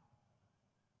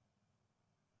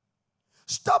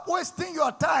 Stop wasting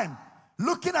your time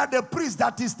looking at the priest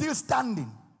that is still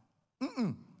standing.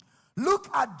 Look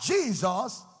at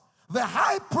Jesus, the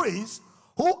high priest,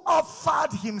 who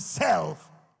offered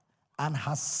himself and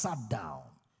has sat down.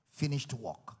 Finished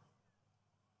work.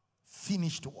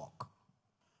 Finished work.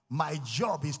 My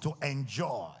job is to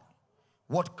enjoy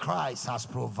what Christ has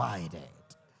provided.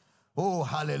 Oh,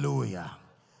 hallelujah.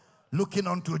 Looking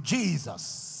unto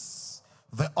Jesus,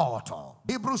 the altar.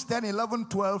 Hebrews 10, 11,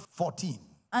 12, 14.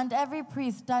 And every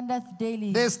priest standeth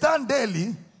daily, They stand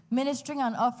daily, ministering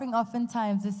and offering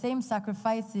oftentimes the same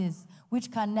sacrifices,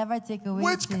 which can never take away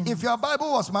which, sins. if your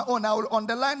Bible was my own, I will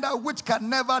underline that, which can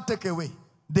never take away.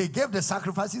 They gave the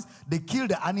sacrifices, they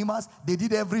killed the animals, they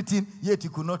did everything, yet you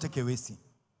could not take away sin.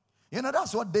 You know,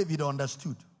 that's what David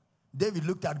understood. David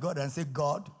looked at God and said,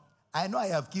 God, I know I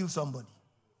have killed somebody.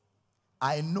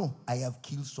 I know I have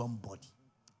killed somebody.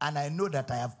 And I know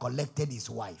that I have collected his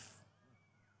wife.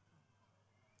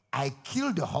 I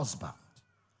killed the husband.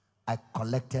 I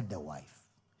collected the wife.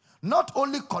 Not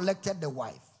only collected the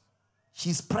wife,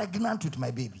 she's pregnant with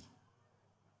my baby.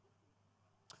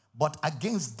 But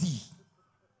against thee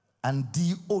and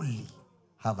thee only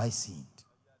have I sinned.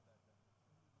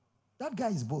 That guy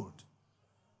is bold.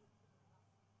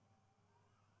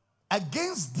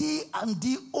 Against thee and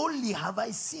thee only have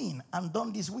I sinned and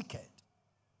done this wicked.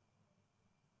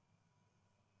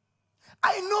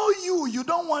 I know you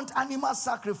don't want animal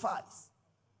sacrifice.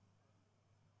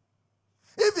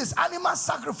 If it's animal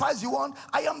sacrifice you want,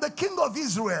 I am the king of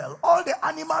Israel. All the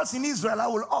animals in Israel I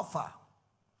will offer.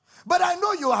 But I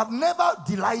know you have never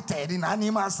delighted in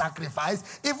animal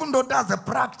sacrifice, even though that's the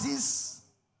practice.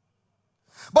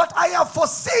 But I have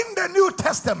foreseen the New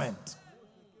Testament.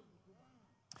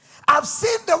 I've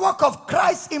seen the work of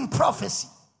Christ in prophecy.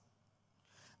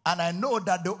 And I know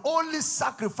that the only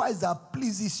sacrifice that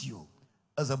pleases you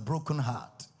is a broken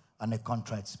heart and a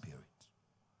contrite spirit.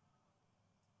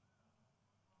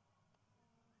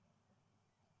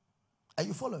 Are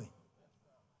you following?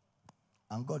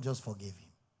 And God just forgave him.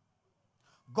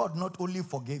 God not only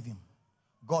forgave him,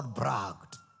 God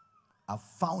bragged, I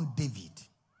found David,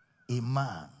 a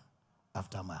man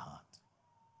after my heart.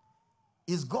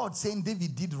 Is God saying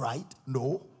David did right?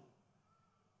 No.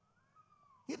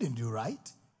 He didn't do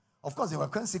right. Of course, there were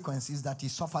consequences that he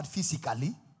suffered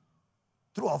physically.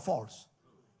 True or false?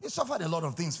 He suffered a lot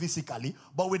of things physically,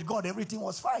 but with God, everything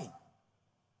was fine.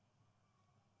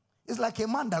 It's like a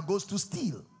man that goes to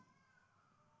steal,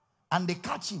 and they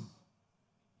catch him.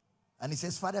 And he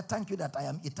says, Father, thank you that I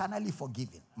am eternally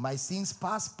forgiven. My sins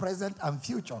past, present, and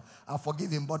future are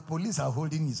forgiven, but police are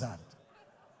holding his hand.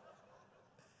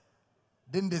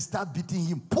 Then they start beating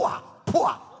him. Poor,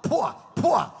 poor, poor,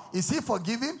 poor. Is he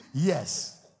forgiven?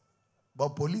 Yes. But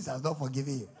police has not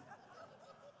forgiven him.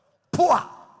 Poor.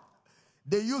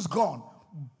 They use gun.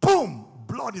 Boom.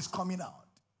 Blood is coming out.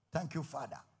 Thank you,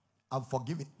 Father. I'm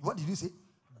forgiven. What did you say?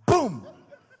 Boom.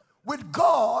 With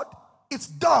God, it's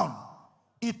done.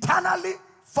 Eternally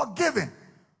forgiven.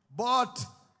 But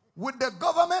with the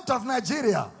government of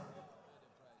Nigeria,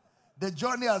 the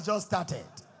journey has just started.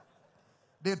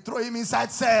 They throw him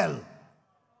inside cell.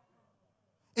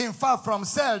 In fact, from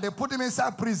cell, they put him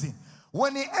inside prison.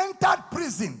 When he entered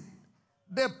prison,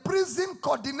 the prison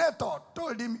coordinator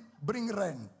told him, bring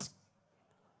rent.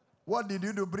 What did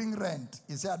you do? Bring rent.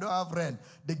 He said, I don't have rent.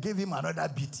 They gave him another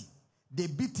beating. They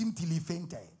beat him till he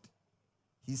fainted.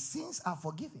 His sins are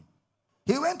forgiven.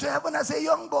 He went to heaven as a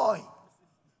young boy.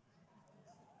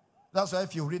 That's why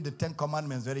if you read the 10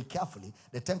 Commandments very carefully,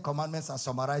 the 10 Commandments are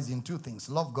summarized in two things.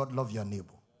 Love God, love your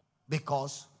neighbor.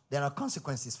 Because there are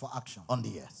consequences for action on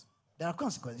the earth. There are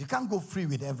consequences. You can't go free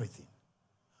with everything.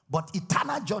 But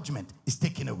eternal judgment is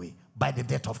taken away by the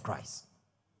death of Christ.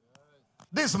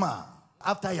 This man,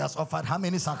 after he has offered how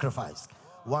many sacrifices?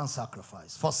 One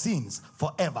sacrifice. For sins,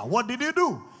 forever. What did he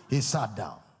do? He sat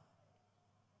down.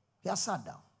 He has sat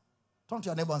down. Turn to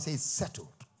your neighbor and say, it's settled.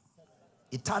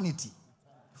 Eternity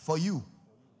for you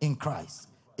in Christ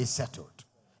is settled.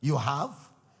 You have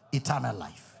eternal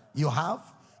life. You have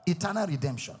eternal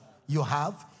redemption. You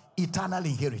have eternal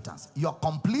inheritance. You are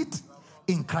complete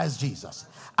in Christ Jesus.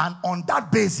 And on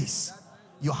that basis,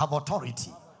 you have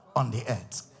authority on the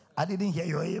earth. I didn't hear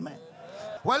you, amen.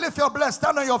 Well, if you're blessed,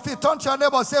 stand on your feet. Turn to your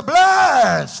neighbor, say,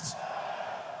 blessed.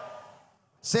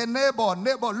 Say, neighbor,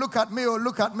 neighbor, look at me or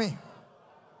look at me.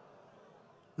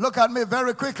 Look at me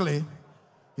very quickly.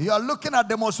 You are looking at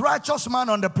the most righteous man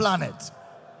on the planet.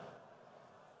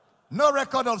 No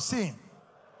record of sin.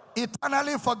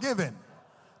 Eternally forgiven.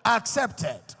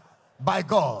 Accepted by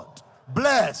God.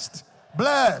 Blessed.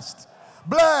 Blessed.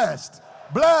 Blessed.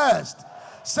 Blessed.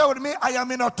 Say with me, I am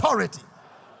in authority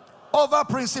over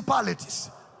principalities,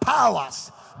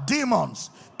 powers, demons,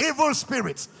 evil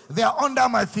spirits. They are under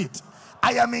my feet.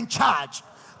 I am in charge.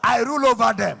 I rule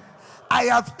over them. I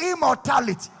have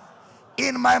immortality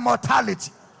in my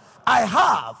mortality. I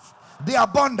have the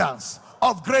abundance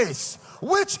of grace,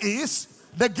 which is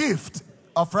the gift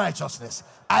of righteousness.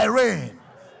 I reign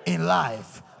in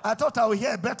life. I thought I would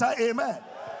hear a better amen.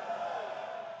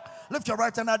 Lift your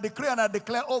right hand. I decree and I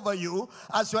declare over you,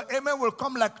 as your amen will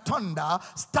come like thunder,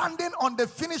 standing on the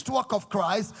finished work of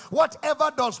Christ,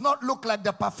 whatever does not look like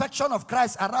the perfection of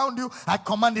Christ around you, I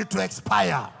command it to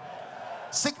expire.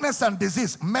 Sickness and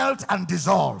disease melt and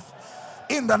dissolve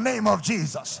in the name of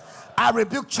Jesus. I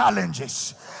rebuke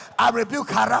challenges. I rebuke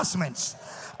harassments.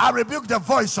 I rebuke the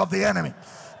voice of the enemy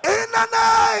in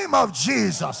the name of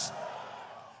Jesus.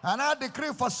 And I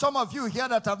decree for some of you here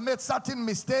that have made certain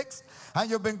mistakes and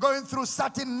you've been going through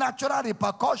certain natural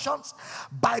repercussions,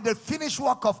 by the finished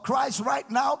work of Christ right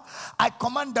now, I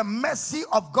command the mercy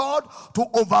of God to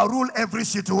overrule every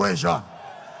situation.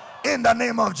 In the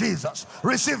name of Jesus.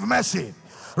 Receive mercy.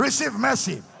 Receive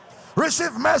mercy.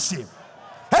 Receive mercy.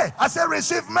 Hey, I said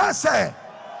receive mercy.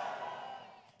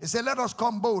 He said, let us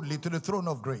come boldly to the throne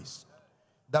of grace,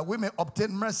 that we may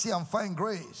obtain mercy and find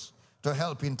grace to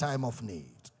help in time of need.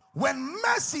 When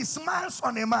mercy smiles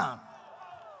on a man,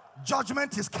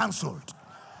 judgment is cancelled.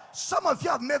 Some of you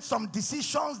have made some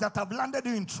decisions that have landed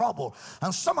you in trouble,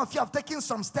 and some of you have taken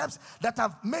some steps that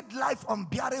have made life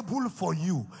unbearable for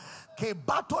you.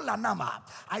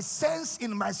 I sense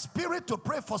in my spirit to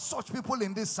pray for such people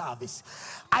in this service.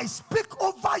 I speak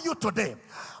over you today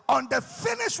on the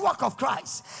finished work of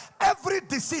Christ. Every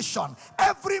decision,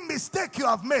 every mistake you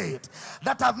have made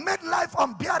that have made life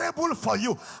unbearable for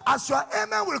you, as your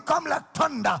amen will come like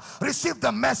thunder, receive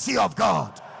the mercy of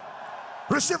God.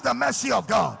 Receive the mercy of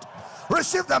God.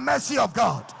 Receive the mercy of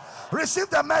God.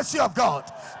 Receive the mercy of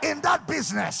God in that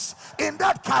business, in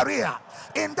that career,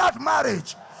 in that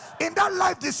marriage, in that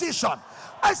life decision.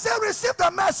 I say receive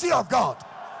the mercy of God.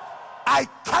 I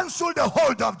cancel the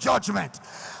hold of judgment,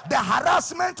 the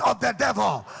harassment of the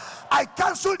devil. I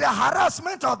cancel the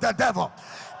harassment of the devil.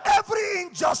 Every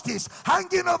injustice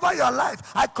hanging over your life,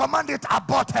 I command it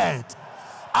aborted.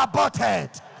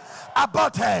 Aborted.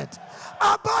 Aborted.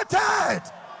 Aborted.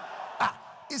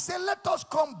 He said, let us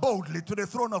come boldly to the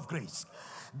throne of grace,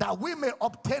 that we may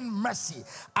obtain mercy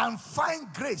and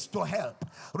find grace to help.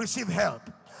 Receive help.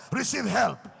 Receive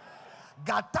help.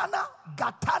 Gatana,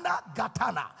 gatana,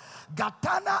 gatana.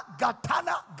 Gatana,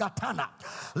 gatana, gatana.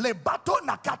 Lebato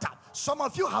nakata. Some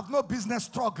of you have no business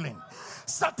struggling.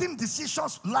 Certain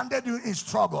decisions landed you in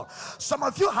struggle. Some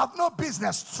of you have no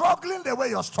business struggling the way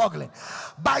you're struggling.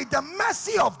 By the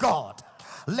mercy of God,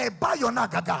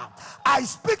 I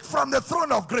speak from the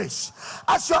throne of grace.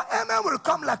 As your amen will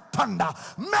come like thunder,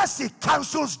 mercy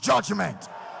cancels judgment.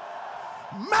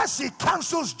 Mercy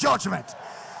cancels judgment.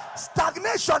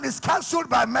 Stagnation is cancelled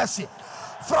by mercy.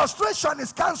 Frustration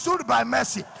is cancelled by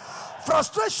mercy.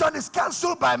 Frustration is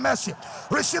cancelled by mercy.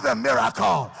 Receive a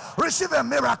miracle. Receive a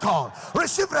miracle.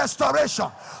 Receive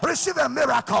restoration. Receive a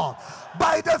miracle.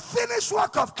 By the finished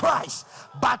work of Christ.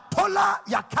 Batola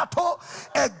Yakato,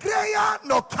 Egreya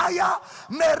Nokaya,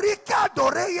 Merika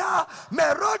Doreya,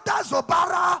 Meroda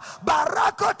Zobara,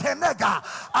 Barako Tenega,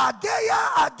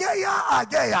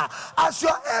 Ageya. As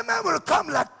your amen will come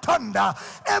like thunder,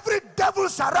 every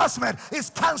devil's harassment is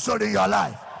cancelled in your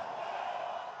life.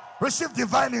 Receive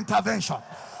divine intervention.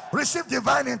 Receive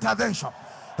divine intervention.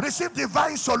 Receive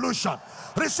divine solution.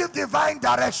 Receive divine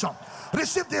direction.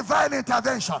 Receive divine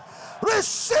intervention.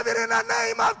 Receive it in the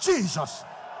name of Jesus.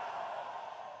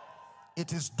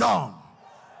 It is done.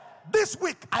 This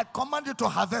week I command you to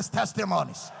harvest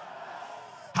testimonies.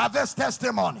 Harvest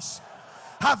testimonies.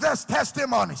 Harvest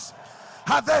testimonies.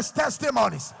 Harvest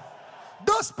testimonies.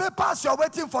 Those papers you're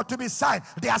waiting for to be signed,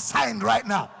 they are signed right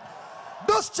now.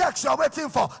 Those checks you're waiting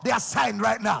for, they are signed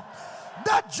right now.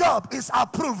 That job is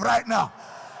approved right now.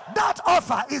 That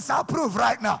offer is approved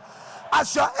right now.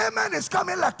 As your amen is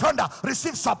coming like thunder,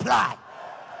 receive supply.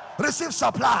 Receive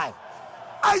supply.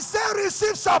 I say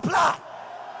receive supply.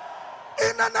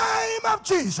 In the name of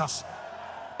Jesus.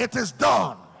 It is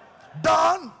done.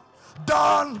 Done.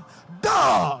 Done.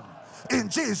 Done. In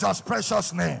Jesus'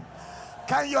 precious name.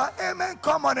 Can your amen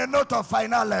come on a note of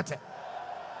finality?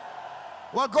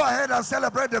 Well, go ahead and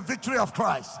celebrate the victory of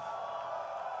Christ.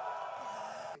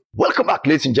 Welcome back,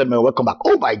 ladies and gentlemen. Welcome back.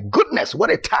 Oh my goodness, what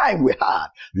a time we had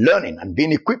learning and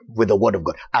being equipped with the word of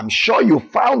God. I'm sure you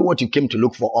found what you came to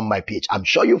look for on my page. I'm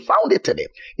sure you found it today.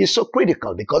 It's so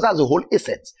critical because that's the whole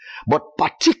essence. But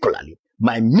particularly,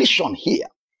 my mission here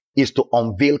is to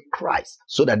unveil Christ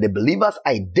so that the believer's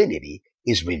identity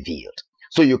is revealed.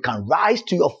 So you can rise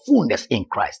to your fullness in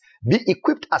Christ. Be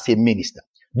equipped as a minister.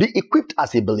 Be equipped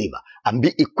as a believer and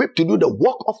be equipped to do the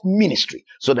work of ministry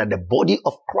so that the body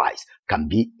of Christ can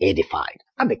be edified.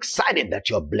 I'm excited that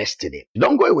you're blessed today.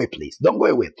 Don't go away, please. Don't go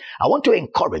away. I want to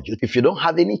encourage you, if you don't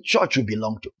have any church you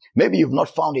belong to, maybe you've not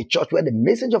found a church where the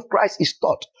message of Christ is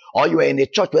taught, or you are in a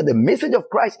church where the message of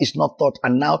Christ is not taught,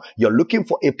 and now you're looking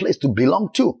for a place to belong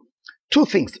to. Two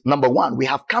things. Number one, we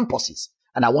have campuses.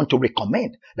 And I want to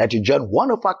recommend that you join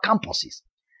one of our campuses,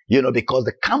 because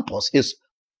the campus is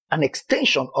an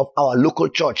extension of our local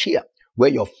church here, where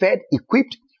you're fed,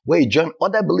 equipped, where you join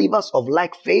other believers of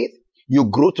like faith. You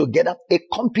grow together, a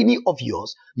company of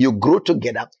yours. You grow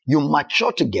together, you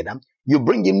mature together, you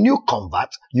bring in new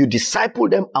converts, you disciple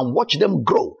them and watch them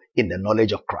grow in the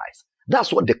knowledge of Christ.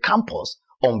 That's what the campus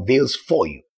unveils for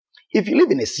you. If you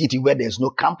live in a city where there's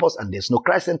no campus and there's no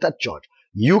Christ-centered church,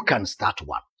 you can start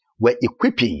one. We're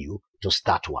equipping you to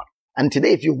start one. And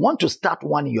today, if you want to start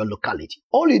one in your locality,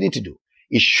 all you need to do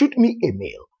is shoot me a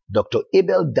mail, Dr.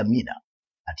 Abel Damina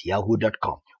at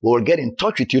yahoo.com. We will get in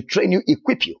touch with you, train you,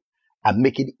 equip you, and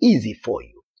make it easy for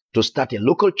you to start a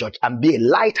local church and be a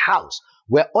lighthouse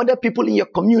where other people in your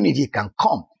community can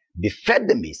come, be fed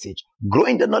the message, grow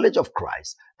in the knowledge of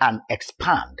Christ, and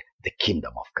expand the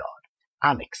kingdom of God.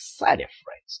 I'm excited,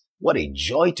 friends. What a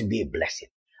joy to be a blessing.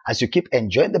 As you keep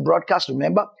enjoying the broadcast,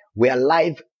 remember, we are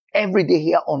live every day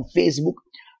here on Facebook.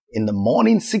 In the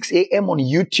morning, 6 a.m. on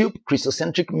YouTube,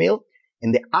 Christocentric Meal.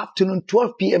 In the afternoon,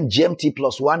 12 p.m. GMT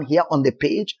 +1 here on the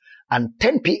page. And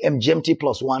 10 p.m. GMT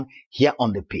 +1 here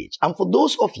on the page. And for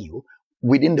those of you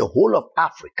within the whole of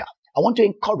Africa, I want to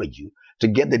encourage you to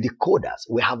get the decoders.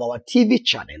 We have our TV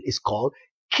channel. It's called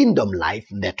Kingdom Life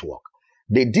Network.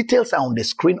 The details are on the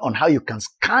screen on how you can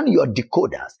scan your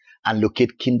decoders and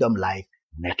locate Kingdom Life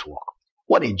Network.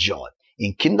 What a joy.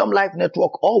 In Kingdom Life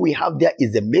Network, all we have there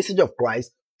is the message of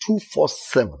Christ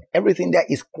 24/7. Everything there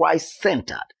is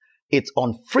Christ-centered. It's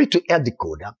on free-to-air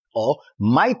decoder or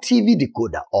My TV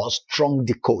decoder or Strong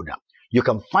decoder. You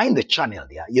can find the channel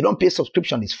there. You don't pay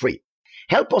subscription, it's free.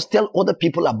 Help us tell other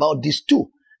people about this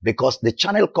too, because the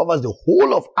channel covers the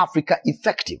whole of Africa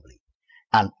effectively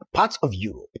and parts of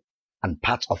Europe and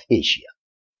parts of Asia.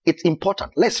 It's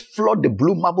important. Let's flood the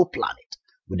blue marble planet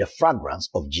with the fragrance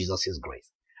of Jesus'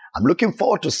 grace. I'm looking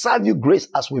forward to serve you grace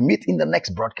as we meet in the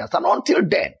next broadcast. And until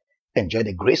then, enjoy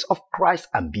the grace of Christ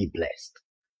and be blessed.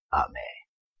 Amen.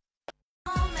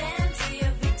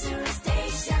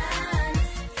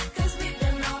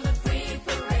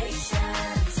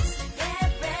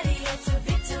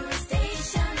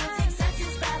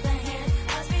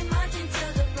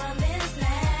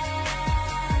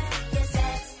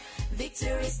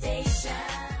 Victory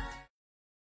Station.